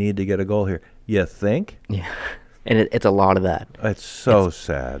really need to get a goal here. You think? Yeah. And it's a lot of that. It's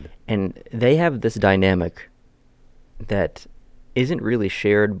sad. And they have this dynamic that isn't really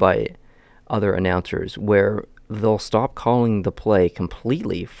shared by other announcers, where they'll stop calling the play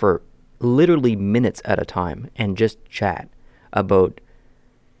completely for literally minutes at a time and just chat about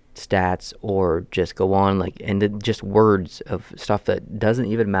stats or just go on and just words of stuff that doesn't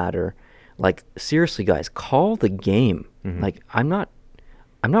even matter. Like, seriously, guys, call the game. Like, I'm not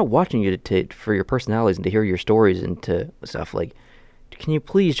watching you for your personalities and to hear your stories and to stuff. Like, can you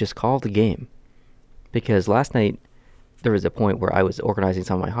please just call the game? Because last night there was a point where I was organizing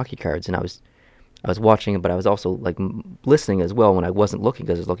some of my hockey cards and I was watching, but I was also listening as well when I wasn't looking,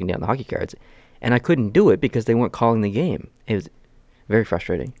 because I was looking down the hockey cards, and I couldn't do it because they weren't calling the game. It was very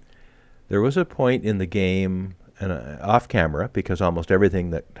frustrating. There was a point in the game, and off camera, because almost everything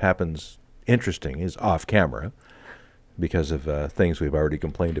that happens interesting is off camera because of things we've already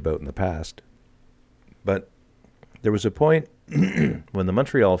complained about in the past. But there was a point when the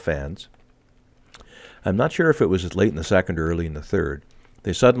Montreal fans, I'm not sure if it was late in the second or early in the third,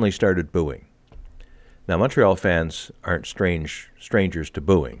 they suddenly started booing. Now, Montreal fans aren't strangers to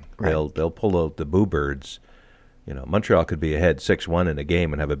booing. Right. They'll pull out the boo birds. Montreal could be ahead 6-1 in a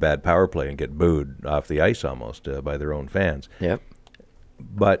game and have a bad power play and get booed off the ice almost by their own fans. Yep.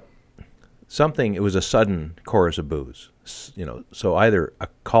 But it was a sudden chorus of boos. So either a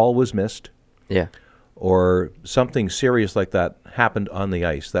call was missed, or something serious like that happened on the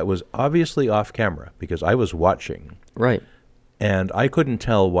ice that was obviously off camera because I was watching. Right. And I couldn't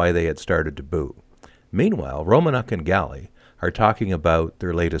tell why they had started to boo. Meanwhile, Romanuk and Galley are talking about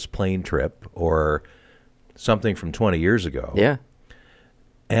their latest plane trip or something from 20 years ago. Yeah.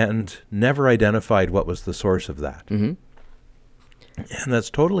 And never identified what was the source of that. And that's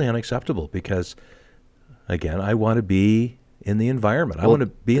totally unacceptable because, again, I want to be in the environment. I want to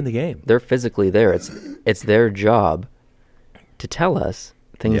be in the game. They're physically there. It's their job to tell us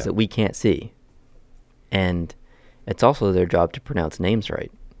things that we can't see. And it's also their job to pronounce names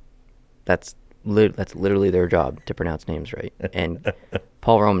right. That's literally their job, to pronounce names right. And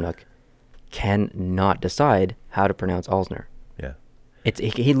Paul Romanuk cannot decide how to pronounce Alzner. Yeah.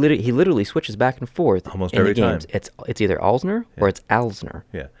 He literally switches back and forth Almost in every the games. time. It's either Alsner or it's Alsner.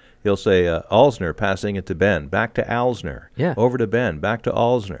 Yeah. He'll say, Alsner passing it to Ben, back to Alsner. Yeah. Over to Ben, back to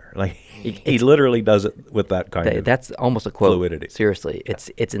Alsner. Like, he literally does it with that kind of That's almost a quote. fluidity. Seriously, it's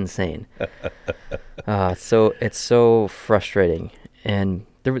insane. So it's so frustrating. And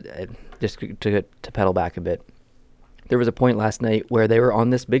there was, just to pedal back a bit, there was a point last night where they were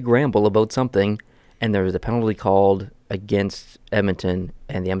on this big ramble about something, and there was a penalty called against Edmonton,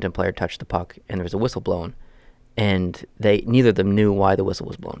 and the Edmonton player touched the puck, and there was a whistle blown. And neither of them knew why the whistle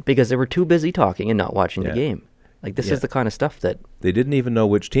was blown because they were too busy talking and not watching the game. Like, this is the kind of stuff that... They didn't even know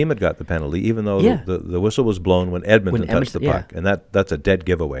which team had got the penalty, even though the whistle was blown when Edmonton touched the puck. And that's a dead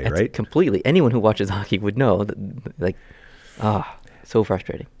giveaway, right? Completely. Anyone who watches hockey would know. So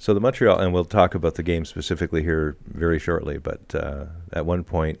frustrating. So the Montreal, and we'll talk about the game specifically here very shortly, but at one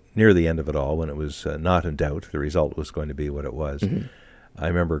point, near the end of it all, when it was not in doubt, the result was going to be what it was, I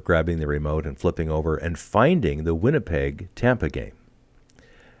remember grabbing the remote and flipping over and finding the Winnipeg-Tampa game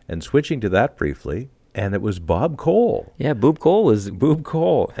and switching to that briefly, and it was Bob Cole. Yeah, Boob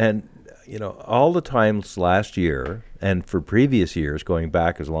Cole. And, all the times last year, and for previous years, going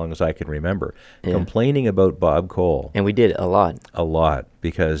back as long as I can remember, complaining about Bob Cole. And we did a lot. A lot,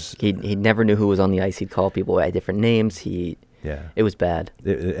 because... He never knew who was on the ice. He'd call people by different names. It was bad.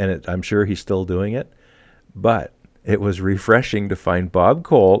 I'm sure he's still doing it, but... It was refreshing to find Bob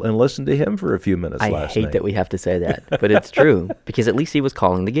Cole and listen to him for a few minutes last night. I hate that we have to say that, but it's true, because at least he was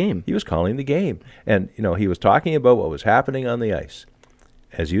calling the game. He was calling the game. And, he was talking about what was happening on the ice.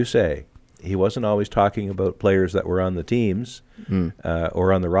 As you say, he wasn't always talking about players that were on the teams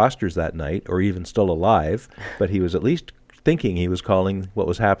or on the rosters that night or even still alive, but he was at least thinking he was calling what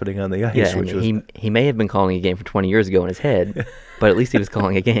was happening on the ice. Yeah, and he may have been calling a game from 20 years ago in his head, but at least he was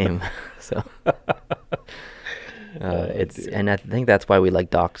calling a game. So... and I think that's why we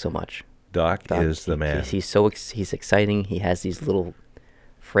like Doc so much. Doc is the man. He's exciting. He has these little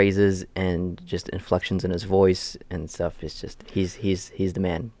phrases and just inflections in his voice and stuff. It's just he's the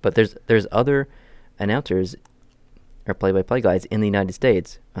man. But there's other announcers or play-by-play guys in the United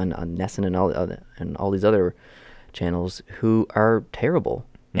States on Nesson and all these other channels who are terrible.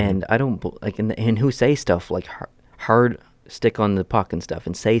 And I don't like and who say stuff like hard stick on the puck and stuff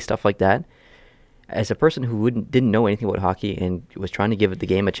and say stuff like that. As a person who didn't know anything about hockey and was trying to give the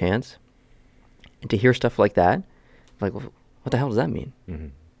game a chance, and to hear stuff like that, like, what the hell does that mean?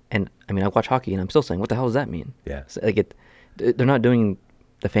 And I mean, I watch hockey and I'm still saying, what the hell does that mean? Yeah. So, they're not doing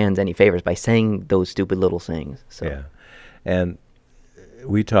the fans any favors by saying those stupid little sayings. So. Yeah. And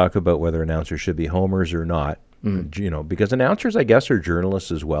we talk about whether announcers should be homers or not, because announcers, I guess, are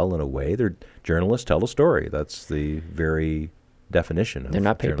journalists as well in a way. They're journalists tell a story. That's the very definition of They're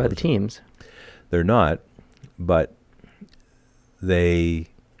not paid journalism. by the teams. They're not, but they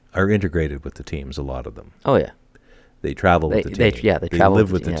are integrated with the teams, a lot of them. Oh, yeah. They travel with the team. They travel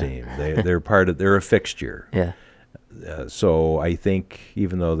live with the team. They're a fixture. Yeah. So I think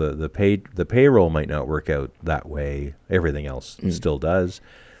even though the payroll might not work out that way, everything else still does.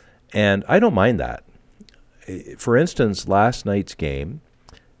 And I don't mind that. For instance, last night's game,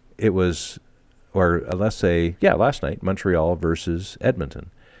 it was, last night, Montreal versus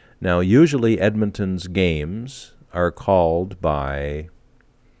Edmonton. Now, usually Edmonton's games are called by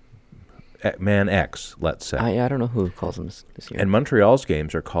man X, let's say. I don't know who calls them this year. And Montreal's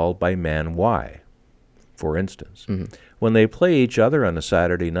games are called by man Y, for instance. When they play each other on a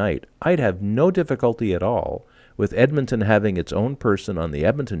Saturday night, I'd have no difficulty at all with Edmonton having its own person on the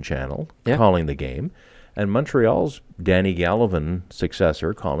Edmonton channel calling the game, and Montreal's Danny Gallivan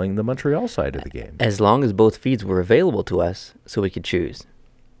successor calling the Montreal side of the game. As long as both feeds were available to us so we could choose.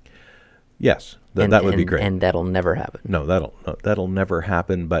 Yes, that would be great. And that'll never happen. No, that'll never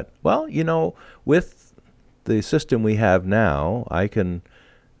happen. But, with the system we have now,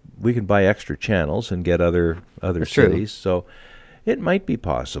 we can buy extra channels and get other That's cities. true. So it might be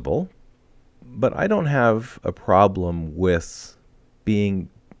possible. But I don't have a problem with being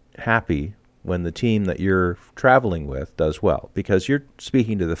happy when the team that you're traveling with does well, because you're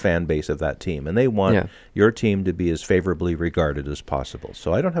speaking to the fan base of that team, and they want your team to be as favorably regarded as possible.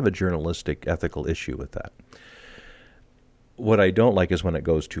 So I don't have a journalistic, ethical issue with that. What I don't like is when it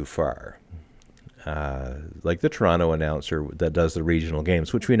goes too far. Like the Toronto announcer that does the regional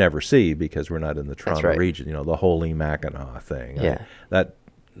games, which we never see because we're not in the Toronto region, the Holy Mackinac thing. Yeah.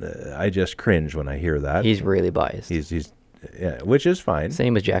 I just cringe when I hear that. He's really biased. He's which is fine.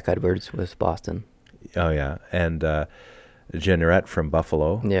 Same as Jack Edwards with Boston. Oh, yeah. And Jenneret from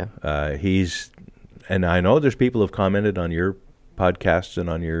Buffalo. Yeah. And I know there's people who've commented on your podcasts and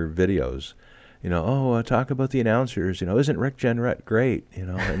on your videos, talk about the announcers. Isn't Rick Jenrette great?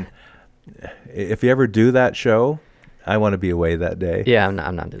 And if you ever do that show, I want to be away that day. Yeah, I'm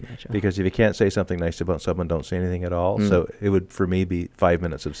not doing that show. Because if you can't say something nice about someone, don't say anything at all. So it would, for me, be 5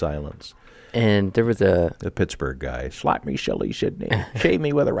 minutes of silence. And there was the Pittsburgh guy, slap me silly, Sydney, shave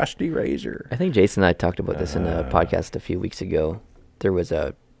me with a rusty razor. I think Jason and I talked about this in a podcast a few weeks ago. There was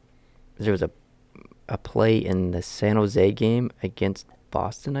a play in the San Jose game against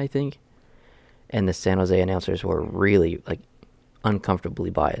Boston, I think, and the San Jose announcers were really like uncomfortably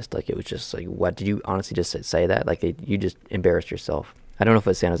biased. Like, it was just like, what did you honestly just say that? Like, you just embarrassed yourself. I don't know if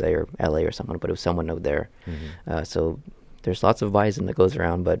it was San Jose or LA or someone, but it was someone out there. So there's lots of bias that goes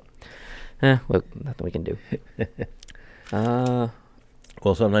around, but well, nothing we can do. Well,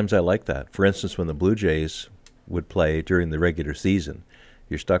 sometimes I like that. For instance, when the Blue Jays would play during the regular season,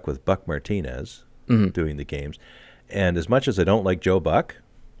 you're stuck with Buck Martinez doing the games. And as much as I don't like Joe Buck,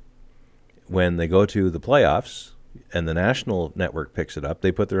 when they go to the playoffs and the national network picks it up,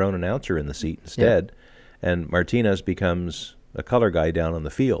 they put their own announcer in the seat instead. And Martinez becomes a color guy down on the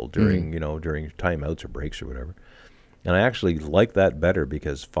field during, during timeouts or breaks or whatever. And I actually like that better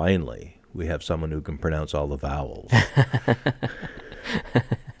because finally we have someone who can pronounce all the vowels.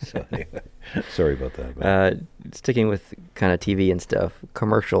 So anyway, sorry about that. Sticking with kind of TV and stuff,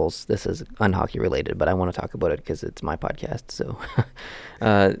 commercials. This is unhockey related, but I want to talk about it because it's my podcast. So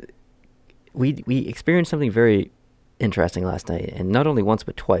we experienced something very interesting last night, and not only once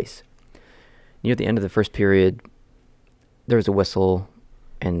but twice. Near the end of the first period, there was a whistle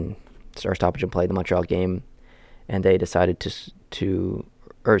and our stoppage and play the Montreal game, and they decided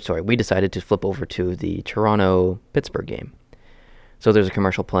we decided to flip over to the Toronto-Pittsburgh game. So there's a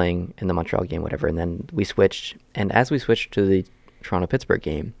commercial playing in the Montreal game, whatever, and then we switched. And as we switched to the Toronto-Pittsburgh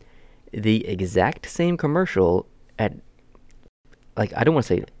game, the exact same commercial at, like, I don't want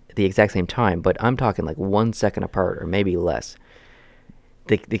to say the exact same time, but I'm talking like 1 second apart or maybe less.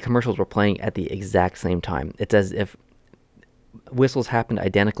 The commercials were playing at the exact same time. It's as if whistles happened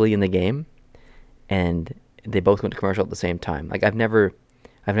identically in the game, and they both went to commercial at the same time. Like, I've never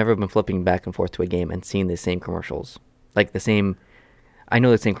been flipping back and forth to a game and seen the same commercials, like the same. I know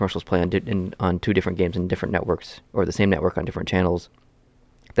the same commercials play on two different games in different networks, or the same network on different channels.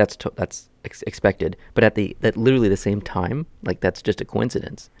 That's expected, but at literally the same time, like, that's just a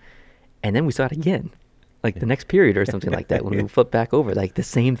coincidence. And then we saw it again, like the next period or something like that, when we flip back over, like the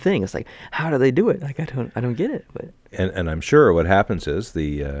same thing. It's like, how do they do it? Like, I don't get it. But and I'm sure what happens is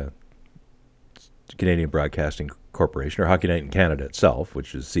the Canadian Broadcasting Corporation, or Hockey Night in Canada itself,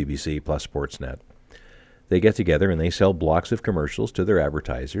 which is CBC plus Sportsnet, they get together and they sell blocks of commercials to their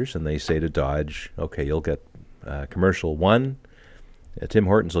advertisers, and they say to Dodge, okay, you'll get commercial 1, Tim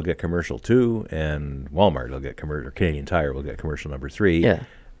Hortons will get commercial 2, and Walmart will get commercial, or Canadian Tire will get commercial number 3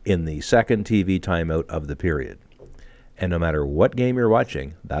 in the second TV timeout of the period. And no matter what game you're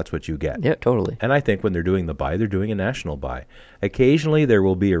watching, that's what you get. Yeah, totally. And I think when they're doing the buy, they're doing a national buy. Occasionally there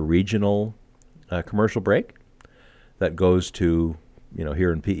will be a regional commercial break that goes to,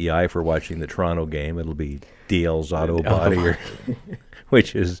 here in PEI for watching the Toronto game. It'll be DL's Auto Body,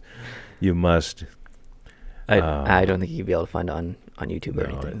 which is, you must. I don't think you'd be able to find on YouTube or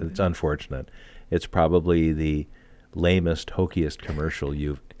anything. It's unfortunate. It's probably the lamest, hokiest commercial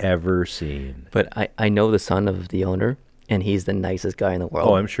you've ever seen. But I know the son of the owner, and he's the nicest guy in the world.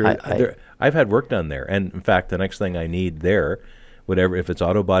 Oh, I'm sure. I've had work done there. And in fact, the next thing I need there, whatever, if it's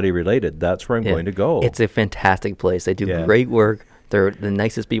auto body related, that's where I'm going to go. It's a fantastic place. They do great work. They're the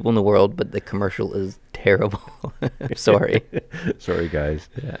nicest people in the world, but the commercial is terrible. Sorry. Sorry, guys.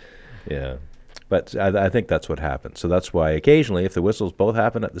 Yeah. But I think that's what happens. So that's why occasionally, if the whistles both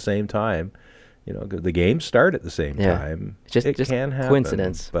happen at the same time, the games start at the same time. It just can happen.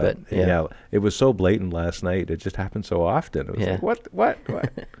 Coincidence. But it was so blatant last night. It just happened so often. It was like, what?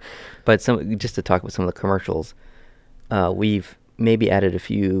 But just to talk about some of the commercials, we've maybe added a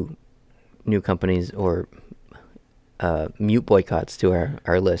few new companies or mute boycotts to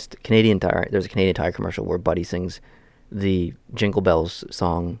our list. Canadian Tire. There's a Canadian Tire commercial where Buddy sings the Jingle Bells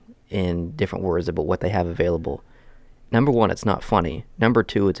song in different words about what they have available. Number one, it's not funny. Number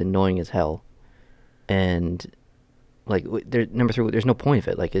two, it's annoying as hell. And like number three, there's no point of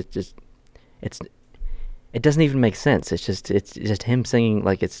it. Like, it doesn't even make sense. It's just him singing.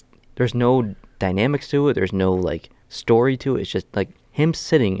 Like, there's no dynamics to it. There's no like story to it. It's just like him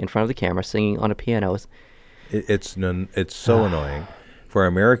sitting in front of the camera singing on a piano. It's so annoying. For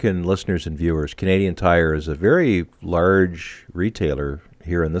American listeners and viewers, Canadian Tire is a very large retailer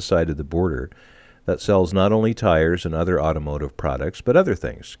here on this side of the border that sells not only tires and other automotive products, but other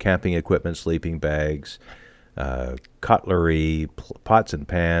things, camping equipment, sleeping bags, cutlery, pots and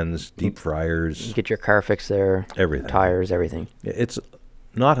pans, deep fryers. You get your car fixed there. Everything. Tires, everything. It's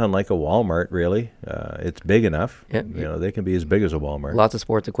not unlike a Walmart, really. It's big enough. Yep. They can be as big as a Walmart. Lots of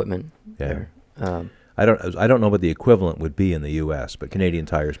sports equipment. Yeah. There. I don't know what the equivalent would be in the U.S., but Canadian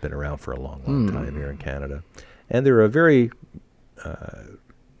Tire's been around for a long, long time here in Canada, and they're a very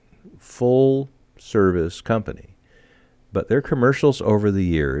full-service company. But their commercials over the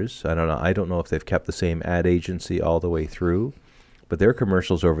years, I don't know if they've kept the same ad agency all the way through, but their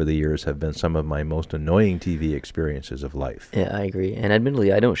commercials over the years have been some of my most annoying TV experiences of life. Yeah, I agree. And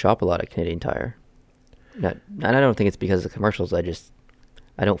admittedly, I don't shop a lot at Canadian Tire. And I don't think it's because of the commercials. I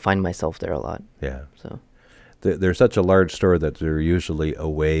don't find myself there a lot. Yeah. So they're such a large store that they're usually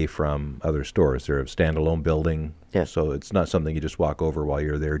away from other stores. They're a standalone building, so it's not something you just walk over while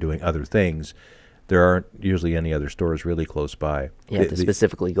you're there doing other things. There aren't usually any other stores really close by. You have to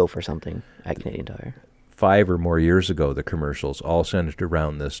specifically go for something at Canadian Tire. 5 or more years ago, the commercials all centered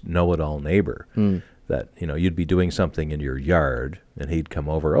around this know-it-all neighbor that, you'd be doing something in your yard, and he'd come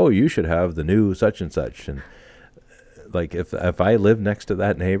over, oh, you should have the new such and such. And like if I lived next to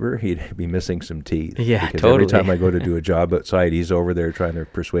that neighbor, he'd be missing some teeth. Yeah, because totally. Every time I go to do a job outside, he's over there trying to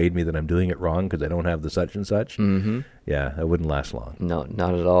persuade me that I'm doing it wrong because I don't have the such and such. Mm-hmm. Yeah, that wouldn't last long. No,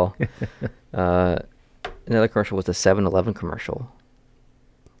 not at all. Another commercial was the 7-Eleven commercial.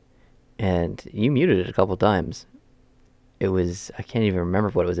 And you muted it a couple times. I can't even remember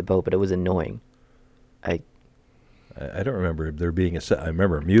what it was about, but it was annoying. I don't remember there being I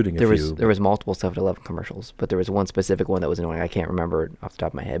remember muting a few. There was multiple 7-Eleven commercials, but there was one specific one that was annoying. I can't remember it off the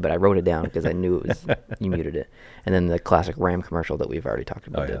top of my head, but I wrote it down because I knew it was you muted it. And then the classic Ram commercial that we've already talked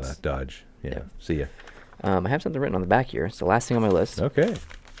about. Oh, yeah, that Dodge. Yeah. See ya. I have something written on the back here. It's the last thing on my list. Okay.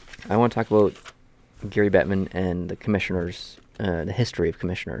 I want to talk about Gary Bettman and the commissioners, the history of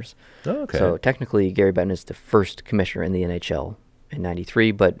commissioners. Oh, okay. So technically, Gary Bettman is the first commissioner in the NHL in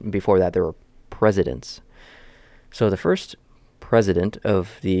 '93, but before that, there were presidents. So the first president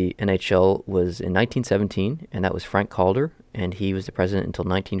of the NHL was in 1917, and that was Frank Calder, and he was the president until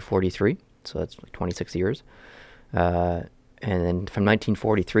 1943, so that's like 26 years. And then from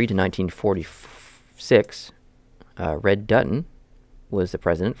 1943 to 1946, Red Dutton was the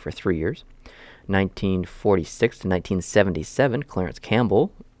president for 3 years. 1946 to 1977, Clarence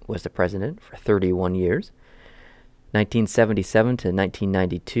Campbell was the president for 31 years. 1977 to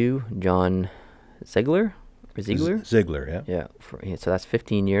 1992, John Ziegler. Ziegler, yeah. Yeah, so that's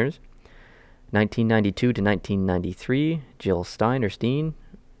 15 years. 1992 to 1993, Jill Stein,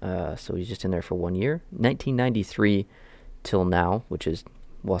 so he's just in there for 1 year. 1993 till now, which is,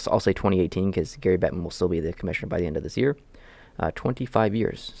 well, I'll say 2018 because Gary Bettman will still be the commissioner by the end of this year. 25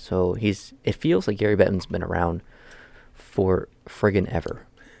 years. So it feels like Gary Bettman's been around for friggin' ever.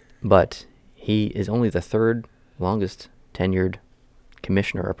 But he is only the third longest tenured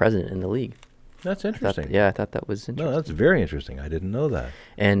commissioner or president in the league. That's interesting. I thought that was interesting. No, that's very interesting. I didn't know that.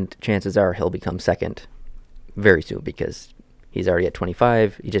 And chances are he'll become second very soon because he's already at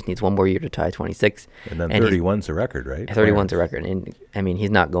 25. He just needs one more year to tie 26. And then 31's a record, right? 31's a record. And, I mean,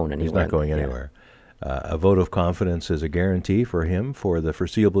 he's not going anywhere. He's not going anywhere. A vote of confidence is a guarantee for him for the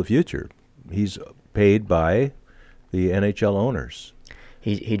foreseeable future. He's paid by the NHL owners.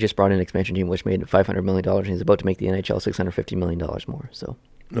 He just brought in an expansion team which made $500 million, and he's about to make the NHL $650 million more. So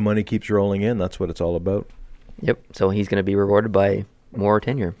the money keeps rolling in. That's what it's all about. Yep. So he's going to be rewarded by more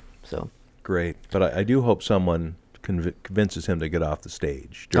tenure. So great. But I do hope someone convinces him to get off the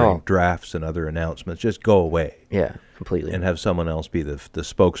stage during drafts and other announcements. Just go away. Yeah, completely. And have someone else be the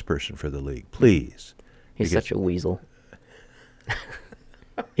spokesperson for the league, please. He's such a weasel.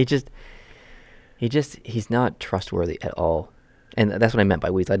 He's not trustworthy at all. And that's what I meant by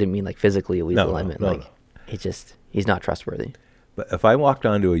weasel. I didn't mean like physically a weasel. I meant he's not trustworthy. But if I walked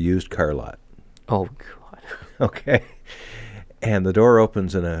onto a used car lot. Oh, God. Okay. And the door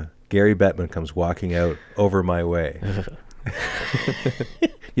opens and a Gary Bettman comes walking out over my way.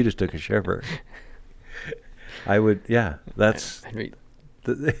 You just took a shiver. I would, that's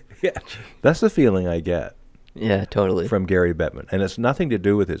that's the feeling I get. Yeah, totally. From Gary Bettman. And it's nothing to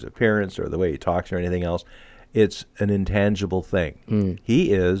do with his appearance or the way he talks or anything else. It's an intangible thing.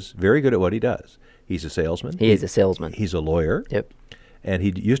 He is very good at what he does. He's a salesman. He is a salesman. He's a lawyer. Yep. And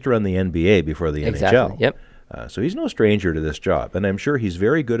he used to run the NBA before the NHL. Yep. So he's no stranger to this job. And I'm sure he's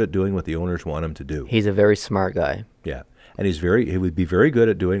very good at doing what the owners want him to do. He's a very smart guy. Yeah. And he would be very good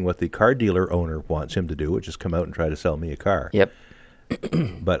at doing what the car dealer owner wants him to do, which is come out and try to sell me a car. Yep.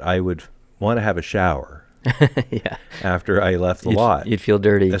 But I would want to have a shower after I left the lot. You'd feel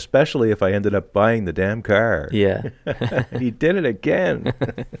dirty. Especially if I ended up buying the damn car. Yeah. He did it again.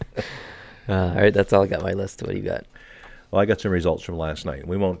 All right, that's all I got on my list. What do you got? Well, I got some results from last night.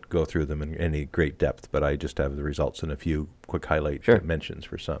 We won't go through them in any great depth, but I just have the results and a few quick highlight mentions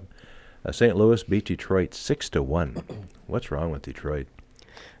for some. St. Louis beat Detroit 6-1. What's wrong with Detroit?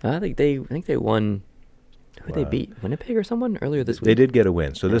 I think they won. Who they beat? Winnipeg or someone earlier this week? They did get a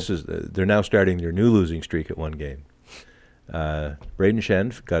win. So this is they're now starting their new losing streak at one game. Braden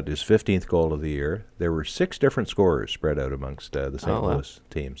Shen got his 15th goal of the year. There were 6 different scorers spread out amongst the St. Louis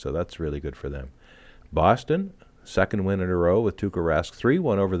team, so that's really good for them. Boston, second win in a row with Tuukka Rask,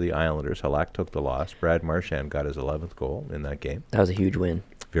 3-1 over the Islanders. Halak took the loss. Brad Marchand got his 11th goal in that game. That was a huge win.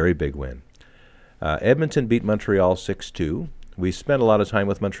 Very big win. Edmonton beat Montreal 6-2. We spent a lot of time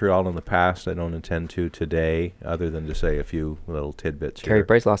with Montreal in the past. I don't intend to today, other than to say a few little tidbits Carey here.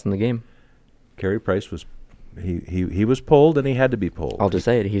 Price lost in the game. Carey Price was he was pulled, and he had to be pulled. I'll just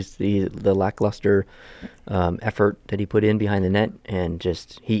say it. He's the lackluster effort that he put in behind the net, and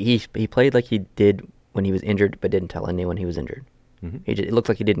just he played like he did when he was injured, but didn't tell anyone he was injured. Mm-hmm. It looked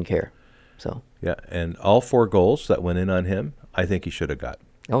like he didn't care. So yeah, and all 4 goals that went in on him, I think he should have got.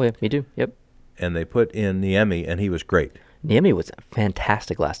 Oh yeah, me too. Yep. And they put in Niemi, and he was great. Niemi was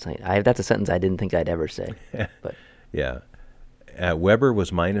fantastic last night. That's a sentence I didn't think I'd ever say. But yeah. Weber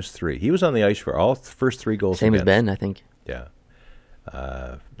was -3. He was on the ice for all first 3 goals. Same as Ben, I think. Yeah.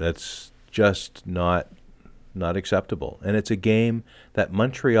 That's just not acceptable. And it's a game that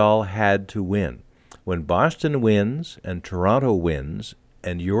Montreal had to win. When Boston wins and Toronto wins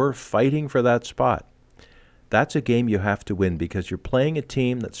and you're fighting for that spot, that's a game you have to win because you're playing a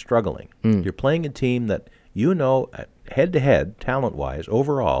team that's struggling. You're playing a team that head-to-head, talent-wise,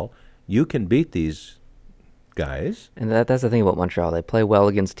 overall, you can beat these guys. And that's the thing about Montreal. They play well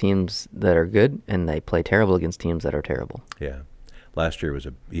against teams that are good, and they play terrible against teams that are terrible. Yeah. Last year was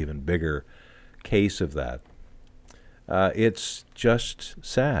an even bigger case of that. It's just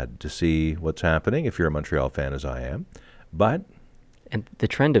sad to see what's happening if you're a Montreal fan, as I am. And the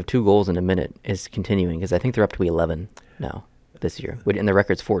trend of 2 goals in a minute is continuing because I think they're up to 11 now this year. And the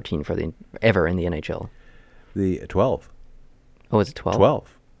record's 14 for ever in the NHL. The 12. Oh, is it 12?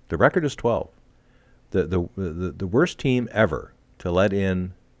 12. The record is 12. The worst team ever to let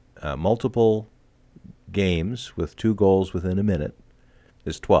in multiple games with 2 goals within a minute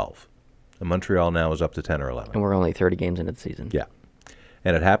is 12. And Montreal now is up to 10 or 11. And we're only 30 games into the season. Yeah.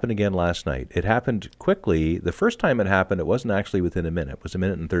 And it happened again last night. It happened quickly. The first time it happened, it wasn't actually within a minute. It was a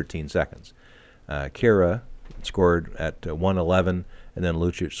minute and 13 seconds. Kira scored at 1:11, and then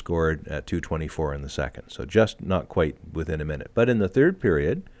Lucic scored at 2:24 in the second. So just not quite within a minute. But in the third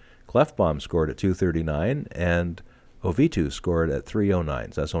period, Clefbaum scored at 2:39, and Ovitu scored at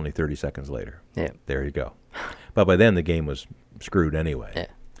 3:09. So that's only 30 seconds later. Yeah. There you go. But by then, the game was screwed anyway. Yeah.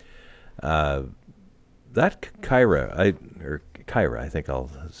 That Kyra, I think I'll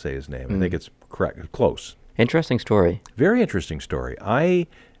say his name. I think it's correct, close. Interesting story. Very interesting story.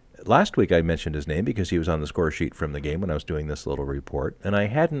 Last week I mentioned his name because he was on the score sheet from the game when I was doing this little report, and I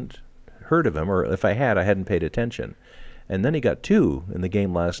hadn't heard of him, or if I hadn't paid attention. And then he got 2 in the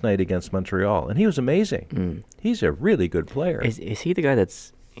game last night against Montreal, and he was amazing. He's a really good player. Is he the guy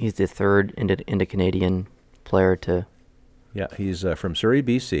he's the third Indo-Canadian player to... Yeah, he's from Surrey,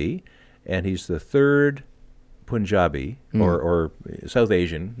 BC, and he's the third Punjabi or South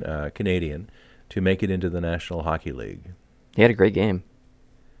Asian Canadian to make it into the National Hockey League. He had a great game.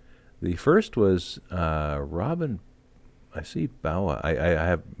 The first was Robin. I see Bawa. I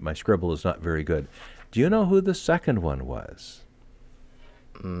have my scribble is not very good. Do you know who the second one was?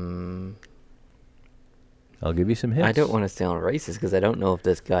 I'll give you some hints. I don't want to sound racist because I don't know if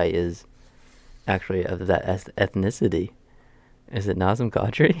this guy is actually of that ethnicity. Is it Nazem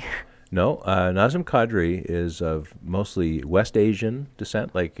Kadri? No, Nazem Kadri is of mostly West Asian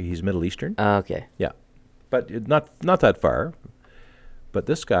descent, like he's Middle Eastern. Okay. Yeah, but not that far. But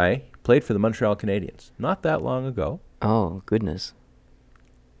this guy played for the Montreal Canadiens not that long ago. Oh, goodness.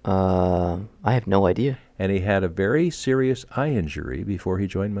 I have no idea. And he had a very serious eye injury before he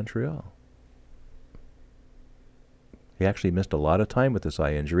joined Montreal. He actually missed a lot of time with this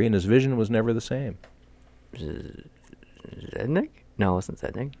eye injury, and his vision was never the same. Zednik? No, it wasn't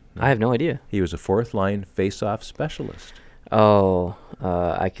Zednik. No. I have no idea. He was a fourth-line face-off specialist. Oh,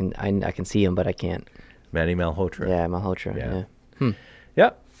 I can see him, but I can't. Manny Malhotra. Yeah, Malhotra. Yeah.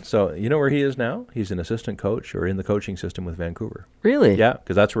 Yeah. So you know where he is now? He's an assistant coach or in the coaching system with Vancouver. Really? Yeah,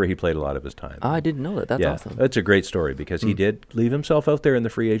 because that's where he played a lot of his time. Oh, I didn't know that. That's awesome. It's a great story because he did leave himself out there in the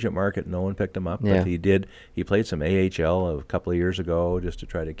free agent market. No one picked him up, but he did. He played some AHL a couple of years ago just to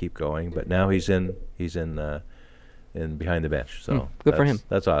try to keep going. But now he's in behind the bench. So good for him.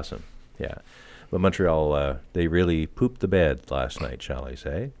 That's awesome. Yeah. But Montreal, they really pooped the bed last night, shall I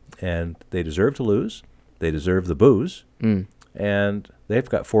say. And they deserve to lose. They deserve the booze. And they've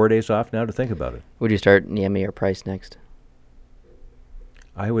got 4 days off now to think about it. Would you start Niemi or Price next?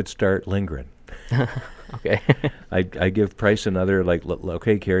 I would start Lindgren. Okay. I give Price another,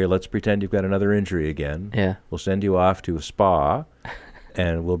 okay, Carey, let's pretend you've got another injury again. Yeah. We'll send you off to a spa,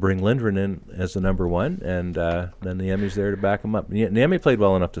 and we'll bring Lindgren in as the number one, and then Niemi's there to back him up. Niemi played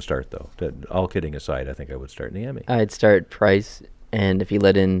well enough to start, though. All kidding aside, I think I would start Niemi. I'd start Price, and if he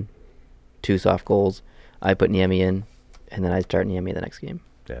let in 2 soft goals, I'd put Niemi in, and then I'd start Niemi the next game.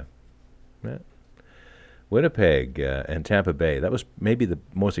 Yeah. Winnipeg and Tampa Bay. That was maybe the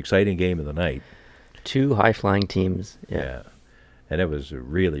most exciting game of the night. 2 high-flying teams. Yeah. And it was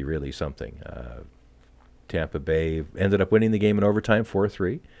really, really something. Tampa Bay ended up winning the game in overtime,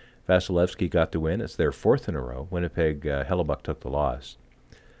 4-3. Vasilevsky got the win. It's their 4th in a row. Winnipeg, Hellebuck took the loss.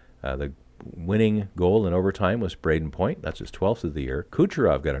 The winning goal in overtime was Braden Point. That's his 12th of the year.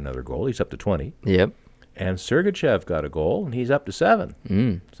 Kucherov got another goal. He's up to 20. Yep. And Sergachev got a goal, and he's up to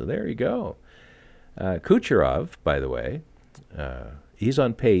 7. So there you go. Kucherov, by the way, he's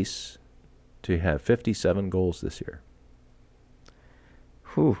on pace to have 57 goals this year.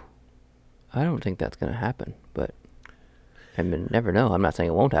 Whew. I don't think that's going to happen, but I mean, never know. I'm not saying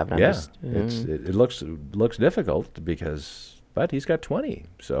it won't happen. It looks difficult but he's got 20.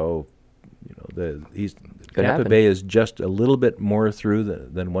 So, Tampa Bay is just a little bit more through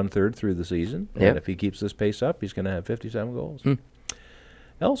than 1/3 through the season. And if he keeps this pace up, he's going to have 57 goals.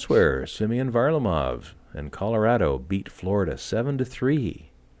 Elsewhere, Semyon Varlamov and Colorado beat Florida 7-3.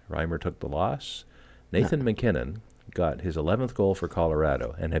 Reimer took the loss. Nathan McKinnon got his 11th goal for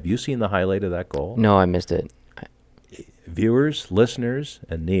Colorado. And have you seen the highlight of that goal? No, I missed it. Viewers, listeners,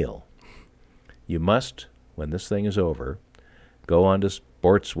 and Neil, you must, when this thing is over, go on to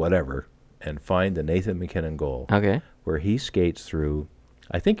sports whatever and find the Nathan McKinnon goal. Okay. Where he skates through,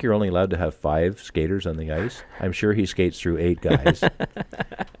 I think you're only allowed to have 5 skaters on the ice. I'm sure he skates through 8 guys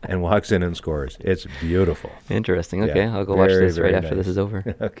and walks in and scores. It's beautiful. Interesting. Okay, I'll go watch this right after this is over.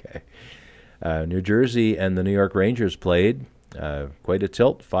 Okay. New Jersey and the New York Rangers played. Quite a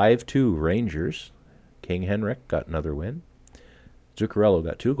tilt. 5-2 Rangers. King Henrik got another win. Zuccarello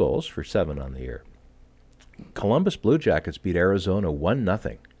got 2 goals for 7 on the year. Columbus Blue Jackets beat Arizona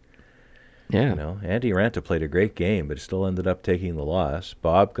 1-0. Yeah. Andy Ranta played a great game, but still ended up taking the loss.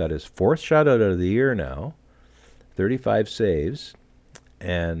 Bob got his 4th shutout of the year now, 35 saves,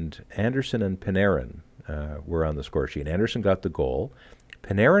 and Anderson and Panarin were on the score sheet. Anderson got the goal.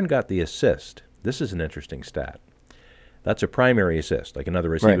 Panarin got the assist. This is an interesting stat. That's a primary assist. Like, in other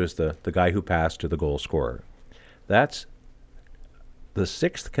words, He was the guy who passed to the goal scorer. That's the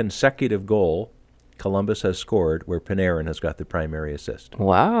 6th consecutive goal Columbus has scored where Panarin has got the primary assist.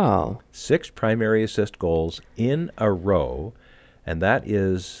 Wow. 6 primary assist goals in a row, and that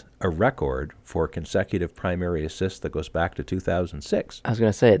is a record for consecutive primary assists that goes back to 2006. I was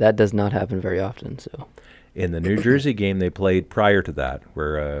going to say, that does not happen very often. So, in the New Jersey game they played prior to that,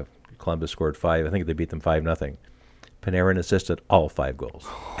 where Columbus scored 5, I think they beat them 5-0. Panarin assisted all 5 goals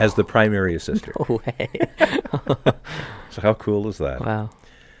as the primary assister. No way. So how cool is that? Wow.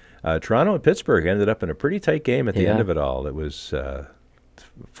 Toronto and Pittsburgh ended up in a pretty tight game at the end of it all. It was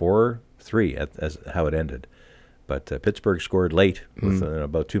 4-3 as how it ended. But Pittsburgh scored late with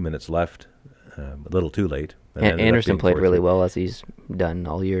about 2 minutes left, a little too late. Anderson played really well, as he's done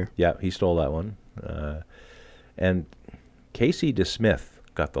all year. Yeah, he stole that one. And Casey DeSmith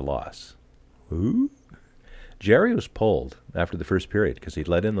got the loss. Who? Jerry was pulled after the first period because he'd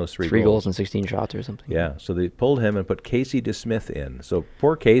let in those 3 goals. 3 goals and 16 shots or something. Yeah, so they pulled him and put Casey DeSmith in. So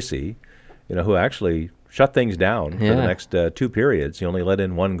poor Casey, who actually shut things down for the next 2 periods. He only let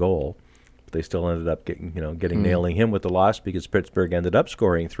in 1 goal. But they still ended up nailing him with the loss because Pittsburgh ended up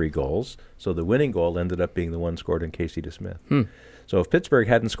scoring 3 goals. So the winning goal ended up being the one scored in Casey DeSmith. So if Pittsburgh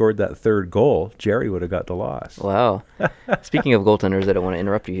hadn't scored that 3rd goal, Jerry would have got the loss. Wow. Speaking of goaltenders, I don't want to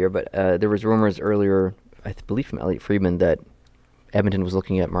interrupt you here, but there was rumors earlier, I believe from Elliot Friedman, that Edmonton was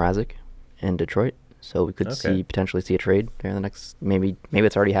looking at Mrazek and Detroit, so we could potentially see a trade there in the next, maybe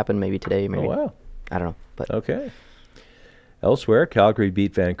it's already happened, maybe today, maybe. Oh, wow. I don't know. But okay. Elsewhere, Calgary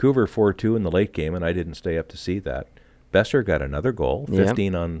beat Vancouver 4-2 in the late game, and I didn't stay up to see that. Besser got another goal,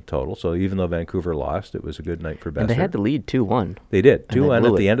 15 on total, so even though Vancouver lost, it was a good night for Besser. And they had the lead 2-1. They did, 2-1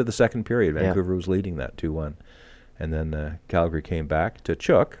 at the end of the second period. Vancouver was leading that 2-1. And then Calgary came back to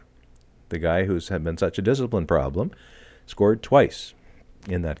Chook, the guy who's had been such a discipline problem, scored twice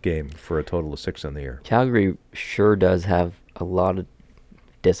in that game for a total of 6 on the year. Calgary sure does have a lot of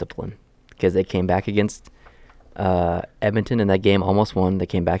discipline because they came back against Edmonton in that game almost won. They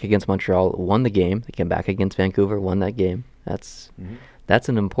came back against Montreal, won the game. They came back against Vancouver, won that game. That's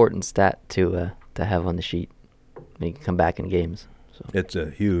an important stat to have on the sheet. You can come back in games. So It's a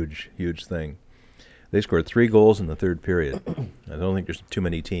huge, huge thing. They scored 3 goals in the third period. I don't think there's too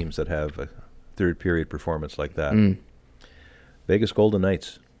many teams that have a third period performance like that. Vegas Golden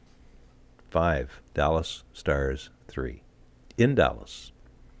Knights, 5. Dallas Stars, 3. In Dallas.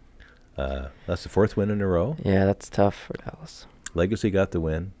 That's the 4th win in a row. yeah, that's tough for Dallas. Legacy got the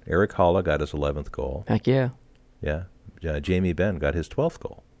win. Eric Holla got his 11th goal. Heck yeah. Yeah. Jamie Benn got his 12th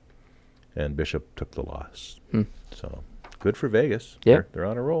goal. And Bishop took the loss. So good for Vegas. Yeah. They're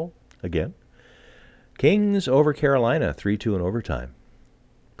on a roll again. Kings over Carolina, 3-2 in overtime.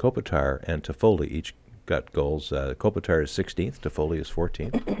 Kopitar and Toffoli each got goals. Kopitar is 16th. Toffoli is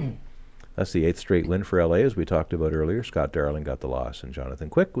 14th. That's the 8th straight win for LA, as we talked about earlier. Scott Darling got the loss, and Jonathan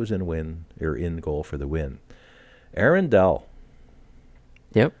Quick was in goal for the win. Aaron Dell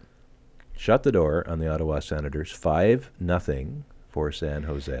Yep. shut the door on the Ottawa Senators, 5-0 for San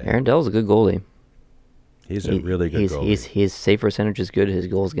Jose. Aaron Dell's a good goalie. He's a really good goalie. His save percentage is good. His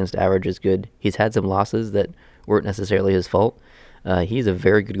goals against average is good. He's had some losses that weren't necessarily his fault. He's a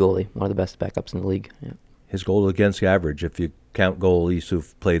very good goalie. One of the best backups in the league. Yeah. His goal against average, if you count goalies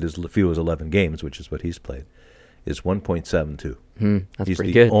who've played as few as 11 games, which is what he's played, is 1.72. That's He's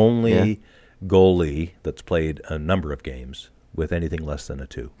pretty the good. only goalie that's played a number of games with anything less than a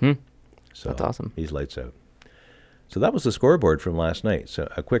 2. So That's awesome. He's lights out. So that was the scoreboard from last night. So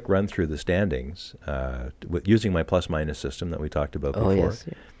a quick run through the standings using my plus-minus system that we talked about before. Yes.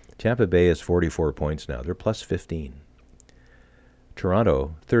 Yeah. Tampa Bay is 44 points now. They're plus 15.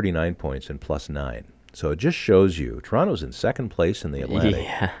 Toronto, 39 points and plus 9. So it just shows you Toronto's in second place in the Atlantic,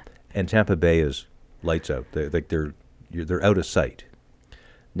 Yeah. and Tampa Bay is lights out. They're out of sight.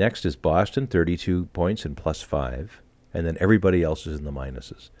 Next is Boston, 32 points and plus 5, and then everybody else is in the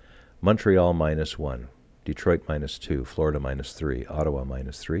minuses. Montreal minus 1, Detroit minus 2, Florida minus 3, Ottawa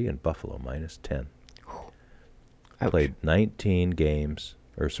minus 3, and Buffalo minus 10. Ouch. Played 19 games,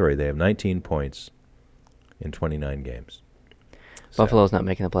 they have 19 points in 29 games. Buffalo's not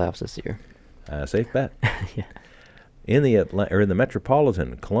making the playoffs this year. Safe bet. Yeah. In the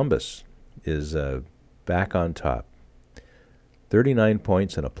Metropolitan, Columbus is back on top. 39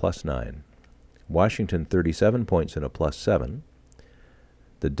 points and a plus 9. Washington, 37 points and a plus 7.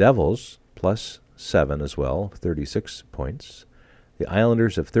 The Devils, plus 7 as well, 36 points. The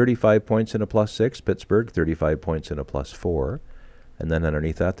Islanders have 35 points and a plus 6. Pittsburgh, 35 points and a plus 4. And then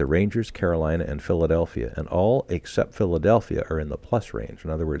underneath that, the Rangers, Carolina, and Philadelphia. And all except Philadelphia are in the plus range.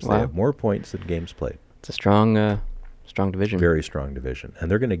 In other words, Wow. they have more points than games played. It's a strong division. Very strong division. And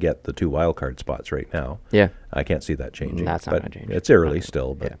they're going to get the 2 wild card spots right now. Yeah. I can't see that changing. That's not but going to change. It's early Not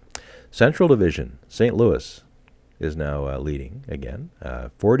still. gonna- But Central Division, St. Louis is now leading again.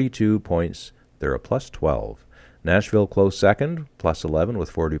 42 points. They're a plus 12. Nashville close second, plus 11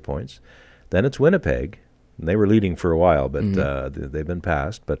 with 40 points. Then it's Winnipeg. They were leading for a while, but they've been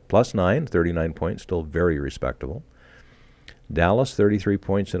passed. But plus 9, 39 points, still very respectable. Dallas, 33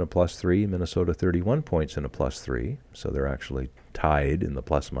 points and a plus 3. Minnesota, 31 points and a plus 3. So they're actually tied in the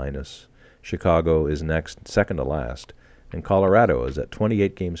plus-minus. Chicago is next, second to last. And Colorado is at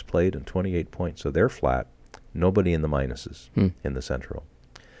 28 games played and 28 points. So they're flat. Nobody in the minuses in the Central.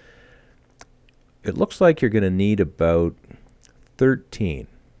 It looks like you're going to need about 13.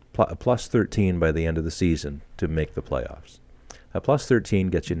 Plus 13 by the end of the season to make the playoffs. A plus 13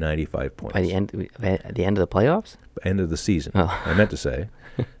 gets you 95 points. By the end of the playoffs? End of the season, Oh. I meant to say.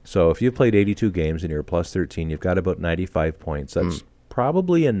 So if you've played 82 games and you're a plus 13, you've got about 95 points. That's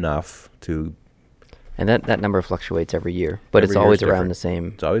probably enough to... And that number fluctuates every year, but it's Every always year's around different. the same.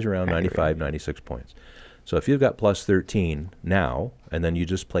 It's always around accurate. 95, 96 points. So if you've got plus 13 now, and then you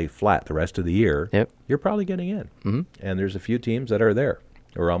just play flat the rest of the year, you're probably getting in. Mm-hmm. And there's a few teams that are there,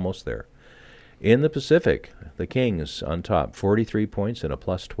 or almost there. In the Pacific, the Kings on top, 43 points and a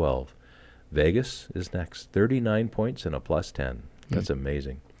plus 12. Vegas is next, 39 points and a plus 10. That's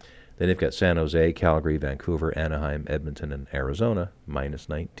amazing. Then you've got San Jose, Calgary, Vancouver, Anaheim, Edmonton, and Arizona, minus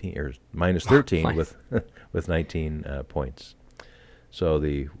 19 or minus 13 with 19 points. So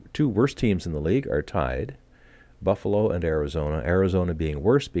the 2 worst teams in the league are tied, Buffalo and Arizona. Arizona being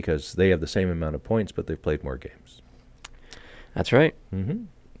worse because they have the same amount of points, but they've played more games. That's right. Mm-hmm.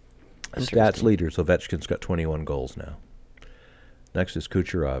 Stats Interesting. leaders, Ovechkin's got 21 goals now. Next is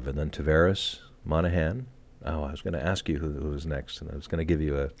Kucherov, and then Tavares, Monahan. Oh, I was going to ask you who was next, and I was going to give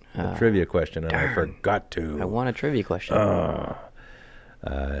you a trivia question, and I forgot to. I want a trivia question.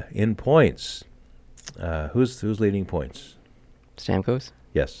 In points, who's leading points? Stamkos?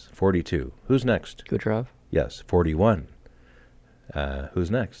 Yes, 42. Who's next? Kucherov? Yes, 41. Who's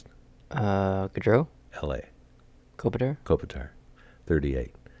next? Gaudreau? L.A. Kopitar?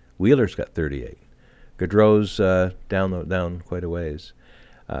 38. Wheeler's got 38. Gaudreau's down quite a ways.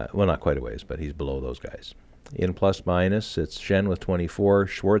 Well, not quite a ways, but he's below those guys. In plus minus, it's Shen with 24,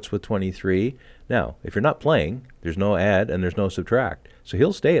 Schwartz with 23. Now, if you're not playing, there's no add and there's no subtract. So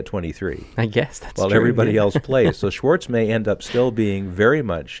he'll stay at 23. I guess that's while true. Everybody else plays. So Schwartz may end up still being very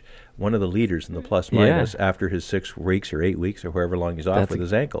much one of the leaders in the plus minus after his 6 weeks or 8 weeks or however long he's off with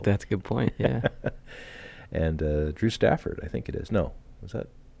his ankle. That's a good point, yeah. And Drew Stafford, I think it is. No, was that?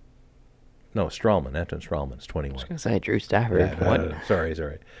 No, Anton Stralman is 21. I was going to say Drew Stafford.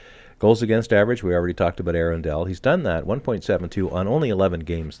 Sorry. Goals against average, we already talked about Arundel. He's done that, 1.72 on only 11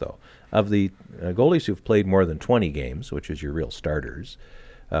 games, though. Of the goalies who've played more than 20 games, which is your real starters,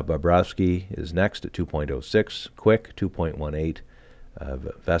 Bobrovsky is next at 2.06, Quick 2.18,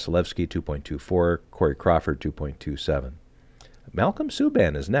 Vasilevsky 2.24, Corey Crawford 2.27. Malcolm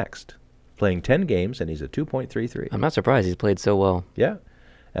Subban is next, playing 10 games, and he's at 2.33. I'm not surprised he's played so well. Yeah.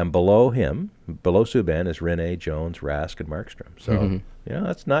 And below Subban, is Rene, Jones, Rask, and Markstrom. So,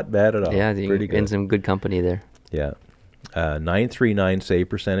 that's not bad at all. Yeah, pretty good. In some good company there. Yeah. 939 save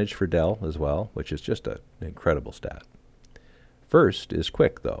percentage for Dell as well, which is just an incredible stat. First is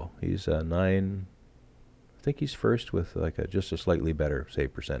Quick, though. He's 9. I think he's first with just a slightly better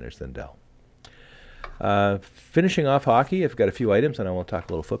save percentage than Dell. Finishing off hockey, I've got a few items, and I want to talk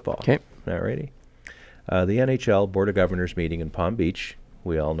a little football. Okay. All righty. The NHL Board of Governors meeting in Palm Beach.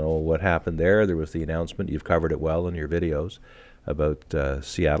 We all know what happened there. There was the announcement. You've covered it well in your videos about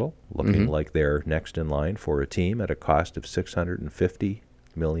Seattle looking like they're next in line for a team at a cost of $650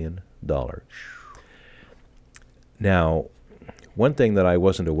 million. Now, one thing that I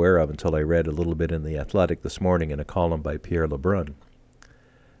wasn't aware of until I read a little bit in The Athletic this morning in a column by Pierre Lebrun,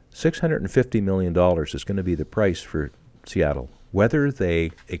 $650 million is going to be the price for Seattle, whether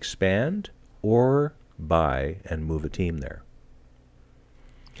they expand or buy and move a team there.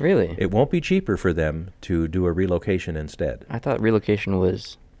 Really? It won't be cheaper for them to do a relocation instead. I thought relocation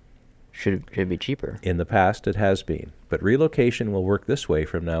should be cheaper. In the past, it has been. But relocation will work this way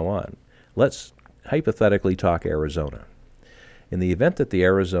from now on. Let's hypothetically talk Arizona. In the event that the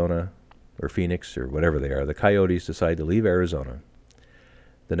Arizona or Phoenix or whatever they are, the Coyotes decide to leave Arizona,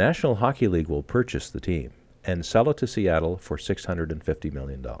 the National Hockey League will purchase the team and sell it to Seattle for $650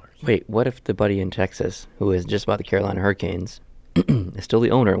 million. Wait, what if the buddy in Texas, who is just about the Carolina Hurricanes, is still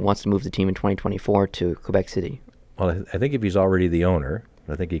the owner and wants to move the team in 2024 to Quebec City? Well, I think if he's already the owner,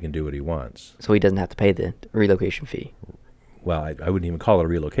 I think he can do what he wants. So he doesn't have to pay the relocation fee? Well, I wouldn't even call it a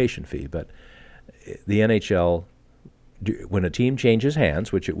relocation fee, but the NHL, when a team changes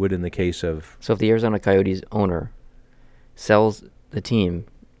hands, which it would in the case of... So if the Arizona Coyotes owner sells the team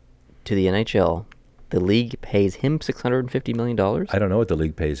to the NHL, the league pays him $650 million? I don't know what the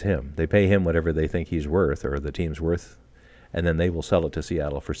league pays him. They pay him whatever they think he's worth or the team's worth, and then they will sell it to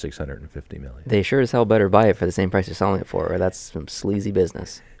Seattle for $650 million. They sure as hell better buy it for the same price they're selling it for, or that's some sleazy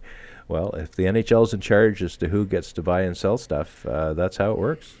business. Well, if the NHL's in charge as to who gets to buy and sell stuff, that's how it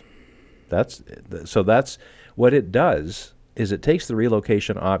works. That's what it does is it takes the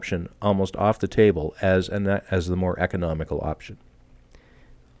relocation option almost off the table as the more economical option.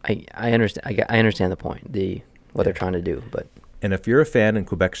 I understand. I understand the point. What they're trying to do, but and if you're a fan in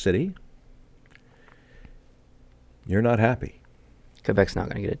Quebec City, you're not happy. Quebec's not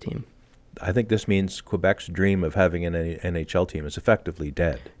going to get a team. I think this means Quebec's dream of having an NHL team is effectively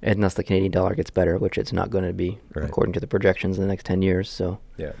dead. Unless the Canadian dollar gets better, which it's not going to be, according to the projections in the next 10 years. So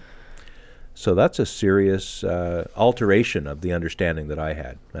yeah. So that's a serious alteration of the understanding that I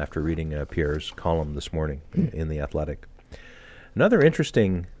had after reading Pierre's column this morning in The Athletic. Another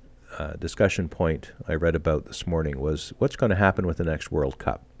interesting discussion point I read about this morning was what's going to happen with the next World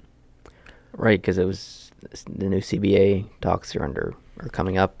Cup. Right, because it was the new CBA talks are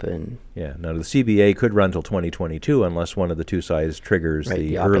coming up, and yeah. Now the CBA could run till 2022 unless one of the two sides triggers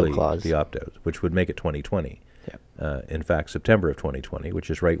the early clause, the opt-out, which would make it 2020. Yeah. In fact, September of 2020, which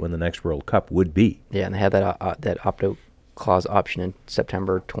is right when the next World Cup would be. Yeah, and they had that opt-out clause option in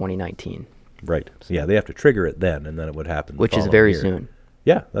September 2019. Right. So yeah, they have to trigger it then, and then it would happen. Which is very soon.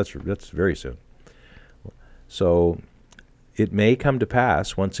 Yeah, that's very soon. So it may come to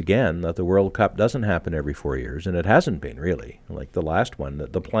pass once again that the World Cup doesn't happen every 4 years, and it hasn't been really. Like the last one,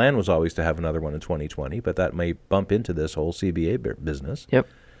 the plan was always to have another one in 2020, but that may bump into this whole CBA business. Yep.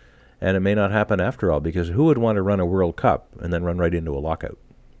 And it may not happen after all, because who would want to run a World Cup and then run right into a lockout?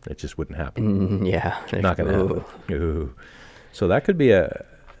 It just wouldn't happen. Yeah. Not going to happen. Ooh. So that could be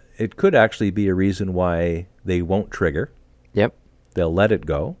it could actually be a reason why they won't trigger. Yep. They'll let it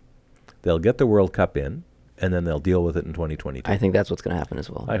go. They'll get the World Cup in, and then they'll deal with it in 2022. I think that's what's going to happen as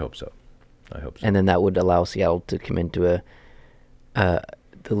well. I hope so. And then that would allow Seattle to come into the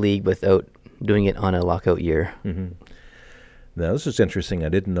league without doing it on a lockout year. Mm-hmm. Now, this is interesting. I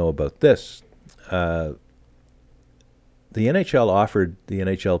didn't know about this. The NHL offered the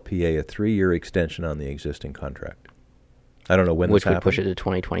NHLPA a 3-year extension on the existing contract. I don't know when Which this would happened. push it to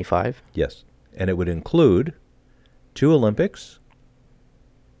 2025? Yes. And it would include 2 Olympics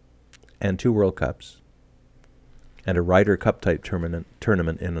and 2 World Cups and a Ryder Cup type tournament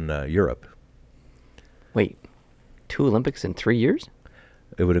in Europe. Wait, 2 Olympics in 3 years?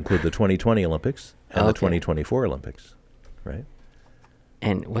 It would include the 2020 Olympics and the 2024 Olympics, right?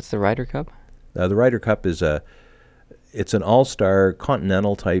 And what's the Ryder Cup? The Ryder Cup is it's an all-star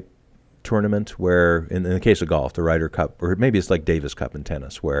continental type tournament where, in the case of golf, the Ryder Cup, or maybe it's like Davis Cup in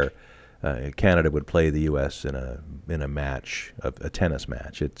tennis, where Canada would play the U.S. in a match, a tennis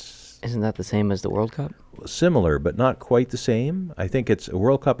match. Isn't that the same as the World Cup? Similar, but not quite the same. I think it's a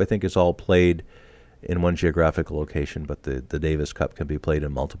World Cup. I think it's all played in one geographical location, but the Davis Cup can be played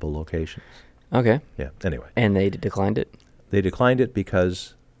in multiple locations. Okay. Yeah. Anyway. And they declined it? They declined it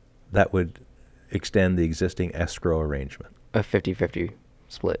because that would extend the existing escrow arrangement. A 50-50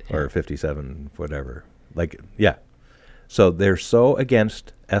 split. Or 57, whatever. Yeah. So they're so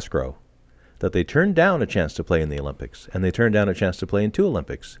against escrow that they turned down a chance to play in the Olympics, and they turned down a chance to play in 2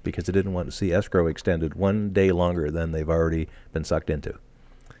 Olympics because they didn't want to see escrow extended 1 day longer than they've already been sucked into.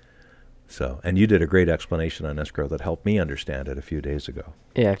 So, and you did a great explanation on escrow that helped me understand it a few days ago.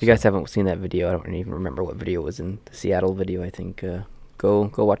 Yeah, if you guys haven't seen that video, I don't even remember what video it was in. The Seattle video, I think.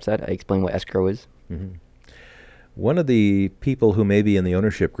 Go watch that. I explain what escrow is. Mm-hmm. One of the people who may be in the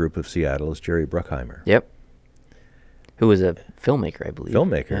ownership group of Seattle is Jerry Bruckheimer. Yep. Who was a filmmaker, I believe.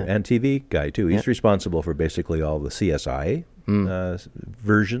 Filmmaker and TV guy, too. He's responsible for basically all the CSI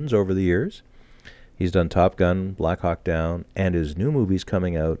versions over the years. He's done Top Gun, Black Hawk Down, and his new movie's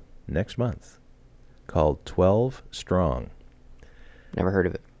coming out next month called 12 Strong. Never heard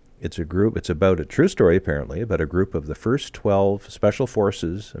of it. It's about a true story, apparently, about a group of the first 12 Special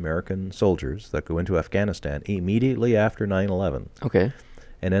Forces American soldiers that go into Afghanistan immediately after 9/11. Okay.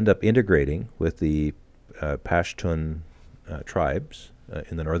 And end up integrating with the Pashtun tribes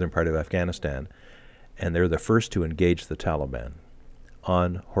in the northern part of Afghanistan. And they're the first to engage the Taliban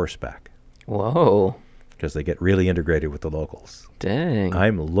on horseback. Whoa. Because they get really integrated with the locals. Dang.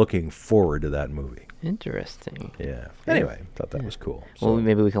 I'm looking forward to that movie. Interesting. Yeah. Anyway, thought that was cool. So, well,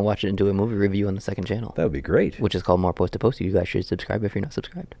 maybe we can watch it and do a movie review on the second channel. That would be great. Which is called More Post to Post. You guys should subscribe if you're not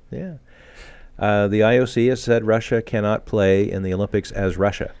subscribed. Yeah. The IOC has said Russia cannot play in the Olympics as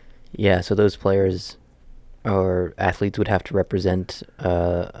Russia. Yeah, so those players or athletes would have to represent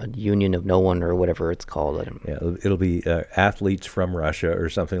a union of no one or whatever it's called. Yeah, it'll be athletes from Russia or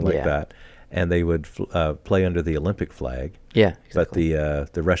something like that. And they would play under the Olympic flag. Yeah, exactly.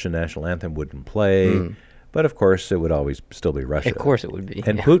 But the Russian national anthem wouldn't play. But, of course, it would always still be Russia. Of course it would be.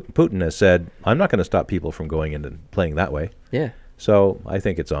 And Putin has said, I'm not going to stop people from going in and playing that way. Yeah. So I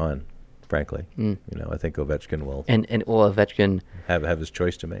think it's on, frankly. I think Ovechkin will Ovechkin have his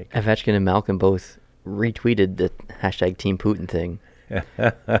choice to make. Ovechkin and Malkin both retweeted the hashtag Team Putin thing.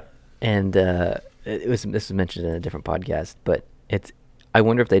 And this was mentioned in a different podcast, but I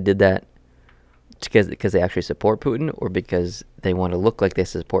wonder if they did that because they actually support Putin or because they want to look like they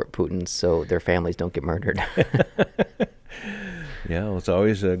support Putin so their families don't get murdered. Yeah, well, it's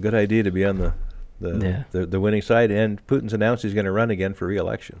always a good idea to be on the winning side, and Putin's announced he's going to run again for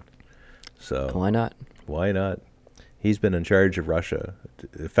re-election. So why not? Why not? He's been in charge of Russia,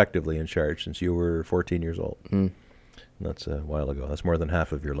 effectively in charge, since you were 14 years old. That's a while ago. That's more than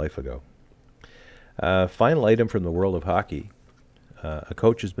half of your life ago. Final item from the world of hockey. A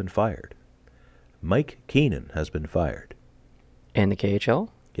coach has been fired. Mike Keenan has been fired. And the KHL?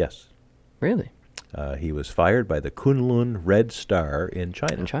 Yes. Really? He was fired by the Kunlun Red Star in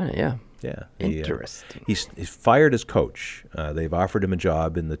China. In China, yeah. Yeah. Interesting. He's fired as coach. They've offered him a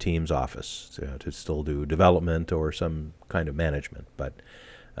job in the team's office to still do development or some kind of management, but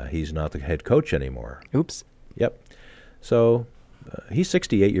he's not the head coach anymore. Oops. Yep. So he's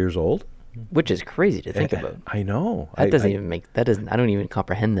 68 years old. Which is crazy to think about. I know. I don't even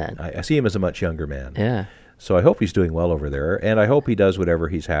comprehend that. I see him as a much younger man. Yeah. So I hope he's doing well over there, and I hope he does whatever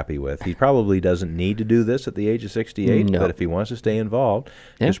he's happy with. He probably doesn't need to do this at the age of 68, but if he wants to stay involved,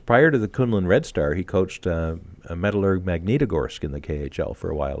 because prior to the Kunlun Red Star, he coached Metallurg Magnitogorsk in the KHL for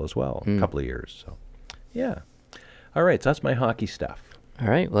a while as well, a couple of years. So, yeah. All right, so that's my hockey stuff. All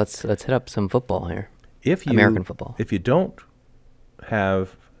right, let's hit up some football here. American football. If you don't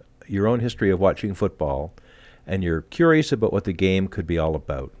have your own history of watching football, and you're curious about what the game could be all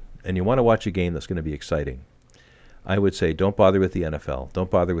about, and you want to watch a game that's going to be exciting, I would say don't bother with the NFL.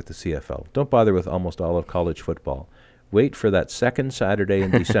 Don't bother with the CFL. Don't bother with almost all of college football. Wait for that second Saturday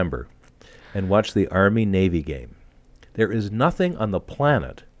in December and watch the Army-Navy game. There is nothing on the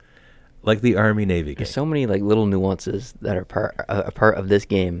planet like the Army-Navy game. There's so many like little nuances that are a part of this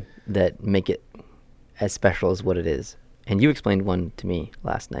game that make it as special as what it is. And you explained one to me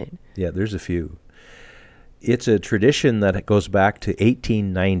last night. Yeah, there's a few. It's a tradition that goes back to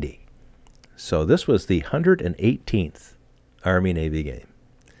 1890. So this was the 118th Army-Navy game.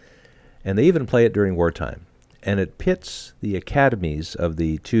 And they even play it during wartime. And it pits the academies of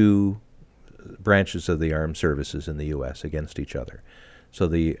the two branches of the armed services in the U.S. against each other. So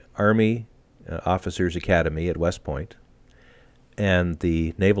the Army Officers Academy at West Point and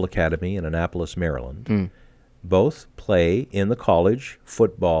the Naval Academy in Annapolis, Maryland, both play in the college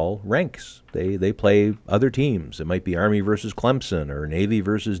football ranks. They play other teams. It might be Army versus Clemson or Navy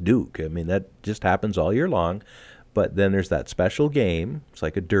versus Duke. I mean, that just happens all year long. But then there's that special game. It's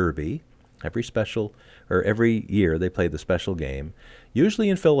like a derby. Every year they play the special game, usually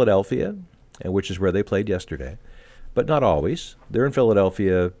in Philadelphia, which is where they played yesterday, but not always. They're in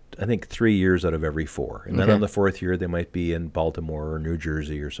Philadelphia, I think, 3 years out of every 4. And then on the 4th year, they might be in Baltimore or New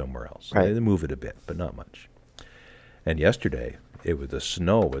Jersey or somewhere else. Right. They move it a bit, but not much. And yesterday, the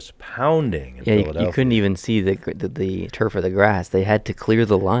snow was pounding in Philadelphia. You couldn't even see the turf or the grass. They had to clear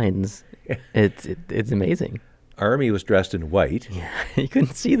the lines. It's amazing. Army was dressed in white. Yeah, you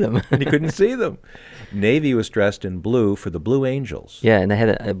couldn't see them. And you couldn't see them. Navy was dressed in blue for the Blue Angels. Yeah, and they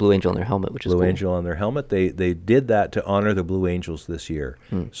had a Blue Angel on their helmet, which is cool. Blue Angel on their helmet. They did that to honor the Blue Angels this year.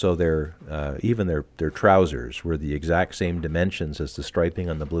 So even their trousers were the exact same dimensions as the striping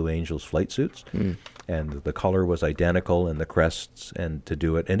on the Blue Angels flight suits. And the color was identical, and the crests, and to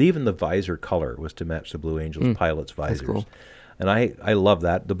do it. And even the visor color was to match the Blue Angels pilots' visors. That's cool. And I love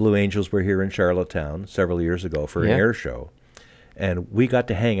that. The Blue Angels were here in Charlottetown several years ago for an air show. And we got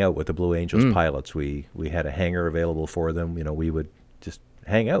to hang out with the Blue Angels pilots. We had a hangar available for them. We would just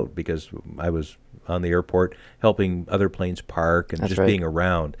hang out because I was on the airport helping other planes park and being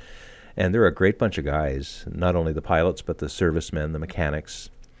around. And they're a great bunch of guys, not only the pilots, but the servicemen, the mechanics,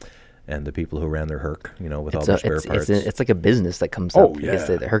 and the people who ran their Herc, with all the spare parts. It's like a business that comes up. Yeah.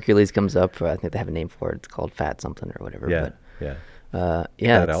 The Hercules comes up. I think they have a name for it. It's called Fat something or whatever. Yeah.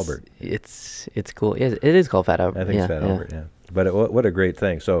 Fat Albert. It's cool. Yeah, it is called Fat Albert. I think it's Fat Albert, yeah. But what a great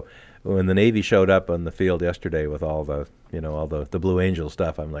thing. So when the Navy showed up on the field yesterday with all the Blue Angel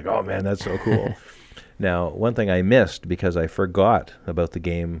stuff, I'm like, oh man, that's so cool. Now, one thing I missed because I forgot about the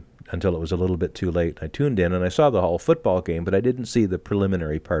game until it was a little bit too late. I tuned in and I saw the whole football game, but I didn't see the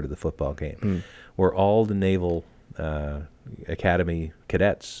preliminary part of the football game where all the Naval Academy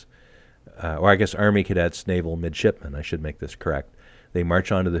cadets, or I guess Army cadets, naval midshipmen, I should make this correct, they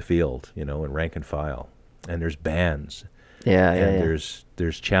march onto the field, in rank and file, and there's bands. There's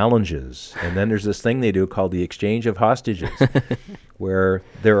challenges, and then there's this thing they do called the exchange of hostages, where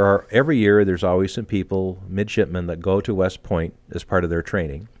every year there's always some people, midshipmen, that go to West Point as part of their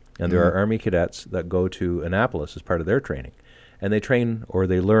training, and there are Army cadets that go to Annapolis as part of their training, and they train or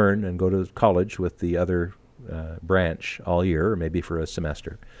they learn and go to college with the other branch all year, or maybe for a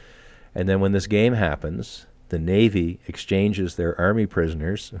semester, and then when this game happens, the Navy exchanges their Army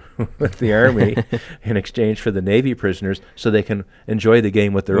prisoners with the Army in exchange for the Navy prisoners so they can enjoy the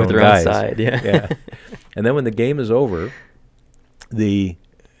game with their own guys. Own side, yeah. And then when the game is over, you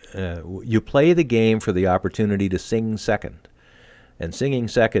play the game for the opportunity to sing second. And singing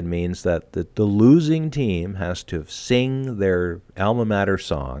second means that the losing team has to sing their alma mater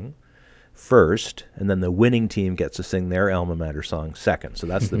song first, and then the winning team gets to sing their alma mater song second. So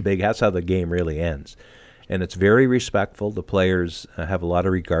that's that's how the game really ends. And it's very respectful. The players have a lot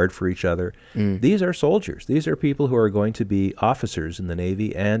of regard for each other. These are soldiers. These are people who are going to be officers in the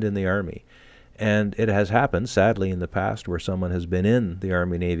Navy and in the Army. And it has happened, sadly, in the past where someone has been in the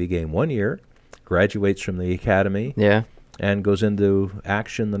Army-Navy game 1 year, graduates from the academy, and goes into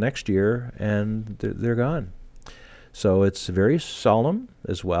action the next year, and they're gone. So it's very solemn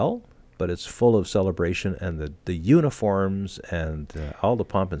as well, but it's full of celebration and the uniforms and all the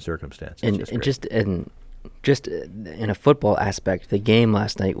pomp and circumstance. Just in a football aspect, the game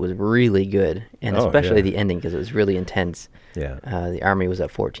last night was really good, and especially the ending because it was really intense. The Army was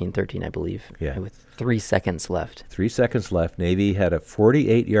at 14-13, I believe, with 3 seconds left. 3 seconds left. Navy had a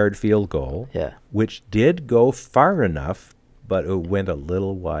 48-yard field goal, which did go far enough, but it went a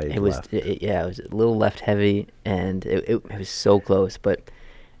little wide left. It was a little left heavy, and it was so close, but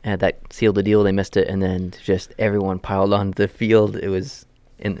that sealed the deal. They missed it, and then just everyone piled onto the field. It was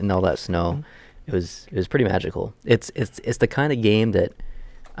in all that snow. It was pretty magical. It's the kind of game that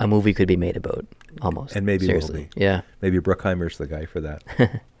a movie could be made about, almost. And maybe seriously. will be. Yeah. Maybe Bruckheimer's the guy for that.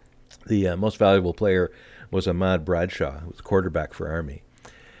 The most valuable player was Ahmad Bradshaw, who was quarterback for Army.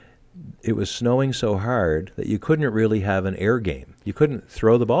 It was snowing so hard that you couldn't really have an air game. You couldn't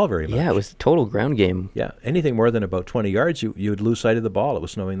throw the ball very much. Yeah, it was a total ground game. Yeah, anything more than about 20 yards, you would lose sight of the ball. It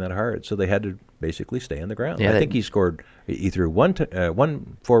was snowing that hard, so they had to basically stay on the ground. Yeah, I think he scored. He threw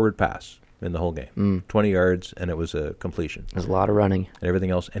one forward pass in the whole game, 20 yards, and it was a completion. There's a lot of running. And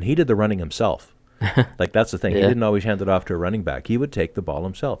everything else, and he did the running himself. Like, that's the thing. Yeah. He didn't always hand it off to a running back. He would take the ball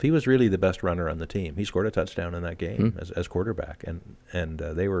himself. He was really the best runner on the team. He scored a touchdown in that game as quarterback, and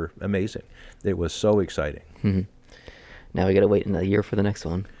they were amazing. It was so exciting. Now we got to wait a year for the next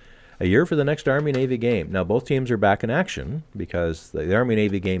one. A year for the next Army-Navy game. Now, both teams are back in action because the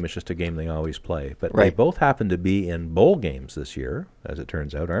Army-Navy game is just a game they always play. But they both happen to be in bowl games this year, as it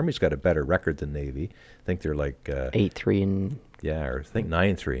turns out. Army's got a better record than Navy. I think they're like 8-3 and... Yeah, or I think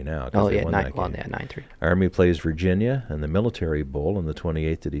 9-3 now. Oh, yeah, 9-3. Army plays Virginia in the Military Bowl on the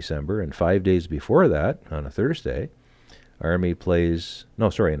 28th of December, and 5 days before that, on a Thursday, on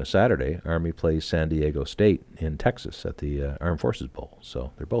a Saturday, Army plays San Diego State in Texas at the Armed Forces Bowl.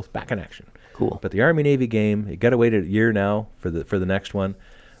 So they're both back in action. Cool. But the Army-Navy game, you got to wait a year now for the next one.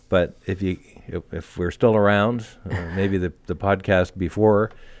 But if we're still around, maybe the podcast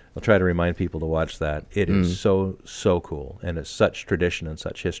before, I'll try to remind people to watch that. It is so cool, and it's such tradition and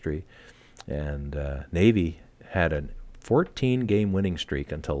such history. And Navy had a 14-game winning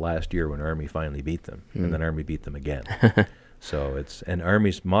streak until last year when Army finally beat them, and then Army beat them again. So and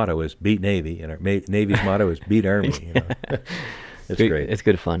Army's motto is beat Navy, and Navy's motto is beat Army. You know? It's great. It's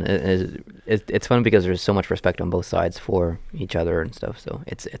good fun. It's fun because there's so much respect on both sides for each other and stuff. So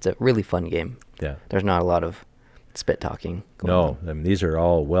it's a really fun game. Yeah. There's not a lot of spit talking going on. I mean, these are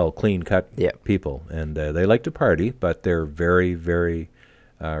all clean-cut people, and they like to party, but they're very, very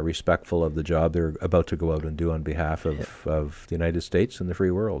respectful of the job they're about to go out and do on behalf of the United States and the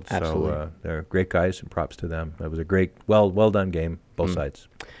free world. Absolutely. So they're great guys, and props to them. It was a great, well done game, both sides.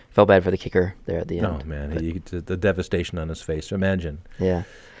 Felt bad for the kicker there at the end. Oh, man, the devastation on his face. Imagine. Yeah.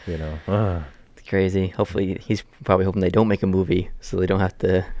 You know. It's crazy. Hopefully, he's probably hoping they don't make a movie so they don't have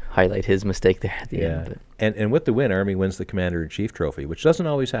to highlight his mistake there at the end. But. And with the win, Army wins the Commander-in-Chief Trophy, which doesn't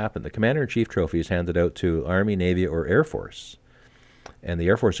always happen. The Commander-in-Chief Trophy is handed out to Army, Navy, or Air Force. And the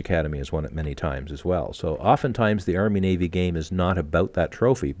Air Force Academy has won it many times as well. So oftentimes the Army-Navy game is not about that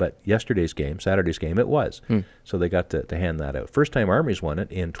trophy, but Saturday's game, it was. So they got to hand that out. First time Army's won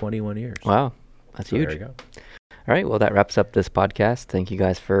it in 21 years. Wow, that's huge. There you go. All right, well, that wraps up this podcast. Thank you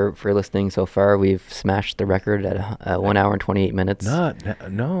guys for listening so far. We've smashed the record at 1 hour and 28 minutes. No,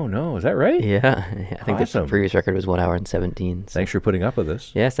 is that right? Yeah, I think Awesome. the previous record was 1 hour and 17. So. Thanks for putting up with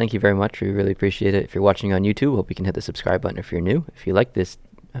us. Yes, thank you very much. We really appreciate it. If you're watching on YouTube, hope you can hit the subscribe button if you're new. If you like this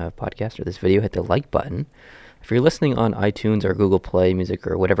podcast or this video, hit the like button. If you're listening on iTunes or Google Play Music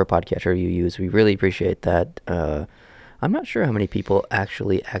or whatever podcatcher you use, we really appreciate that. I'm not sure how many people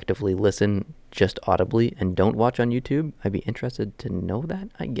actually actively listen just audibly and don't watch on YouTube. I'd be interested to know that,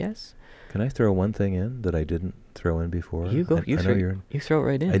 I guess. Can I throw one thing in that I didn't throw in before? You go. You throw it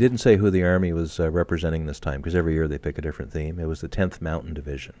right in. I didn't say who the Army was representing this time, because every year they pick a different theme. It was the 10th Mountain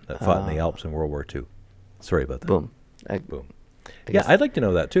Division that fought in the Alps in World War II. Sorry about that. Boom. Boom. Yeah, I'd like to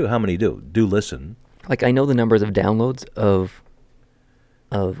know that too. How many do listen? Like, I know the numbers of downloads of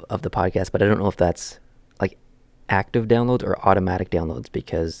the podcast, but I don't know if that's like active downloads or automatic downloads,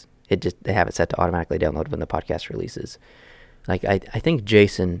 because they have it set to automatically download when the podcast releases. Like, I think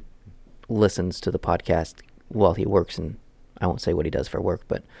Jason listens to the podcast while he works, and I won't say what he does for work,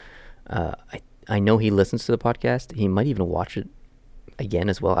 but I know he listens to the podcast. He might even watch it again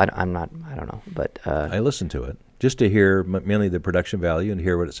as well. I don't know, but I listen to it just to hear mainly the production value and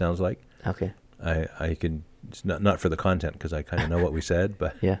hear what it sounds like. Okay. I can, it's not for the content, because I kind of know what we said,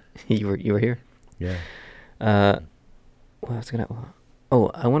 but yeah, you were here. Yeah. Well, I was gonna. Oh,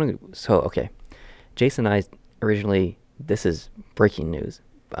 I want to. So okay, Jason and I originally. This is breaking news.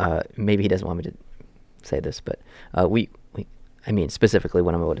 Maybe he doesn't want me to say this, but I mean specifically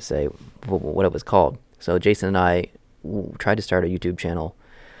what I'm about to say, what it was called. So Jason and I tried to start a YouTube channel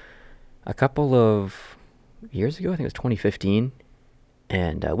a couple of years ago. I think it was 2015,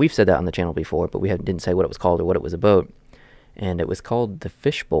 and we've said that on the channel before, but we didn't say what it was called or what it was about. And it was called The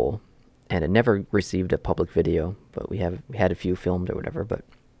Fish Bowl, and it never received a public video, but we had a few filmed or whatever.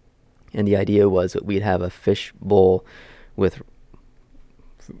 And the idea was that we'd have a fish bowl with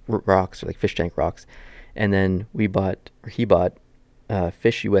rocks, or like fish tank rocks, and then he bought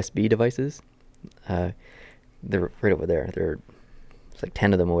fish USB devices. They're right over there. It's like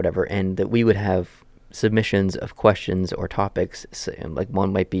 10 of them or whatever, and that we would have submissions of questions or topics. So, like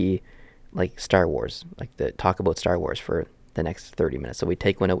one might be like Star Wars, like the talk about Star Wars for the next 30 minutes. So we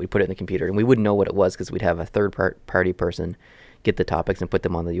take one out, we put it in the computer, and we wouldn't know what it was because we'd have a third-party person get the topics and put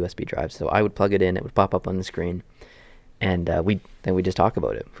them on the USB drive. So I would plug it in, it would pop up on the screen, and we just talk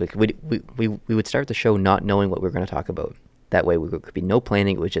about it. We would start the show not knowing what we were going to talk about. That way, could be no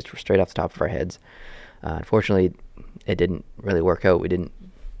planning. It was just straight off the top of our heads. Unfortunately, it didn't really work out. We didn't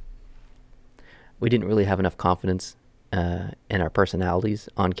really have enough confidence in our personalities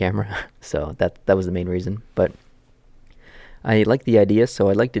on camera, so that was the main reason. But I like the idea, so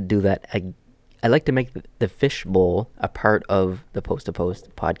I'd like to do that. I like to make the Fishbowl a part of the Post to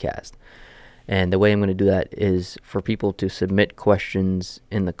Post podcast. And the way I'm going to do that is for people to submit questions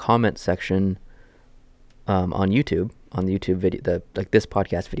in the comment section on YouTube, on the YouTube video, like this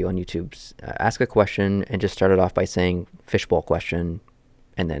podcast video on YouTube. Ask a question and just start it off by saying Fishbowl question,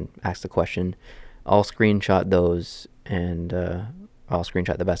 and then ask the question. I'll screenshot those, and I'll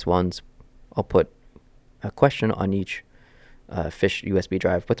screenshot the best ones. I'll put a question on each fish USB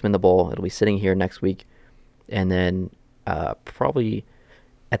drive, put them in the bowl. It'll be sitting here next week, and then probably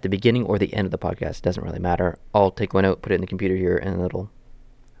at the beginning or the end of the podcast, doesn't really matter. I'll take one out, put it in the computer here, and it'll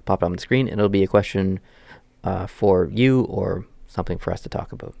pop up on the screen, and it'll be a question for you or something for us to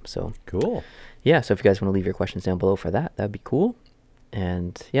talk about. So cool. Yeah, so if you guys want to leave your questions down below for that'd be cool.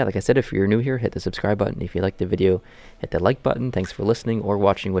 And yeah, like I said, if you're new here, hit the subscribe button. If you like the video, hit the like button. Thanks for listening or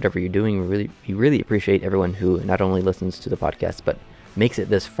watching, whatever you're doing. We really appreciate everyone who not only listens to the podcast, but makes it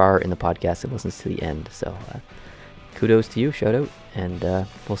this far in the podcast and listens to the end. So kudos to you, shout out, and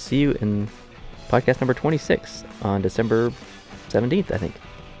we'll see you in podcast number 26 on December 17th, I think.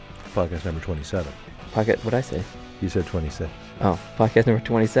 Podcast number 27. What'd I say? You said 26. Oh, podcast number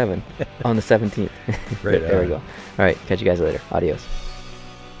 27 on the 17th. Right. There we go. All right, catch you guys later. Adios.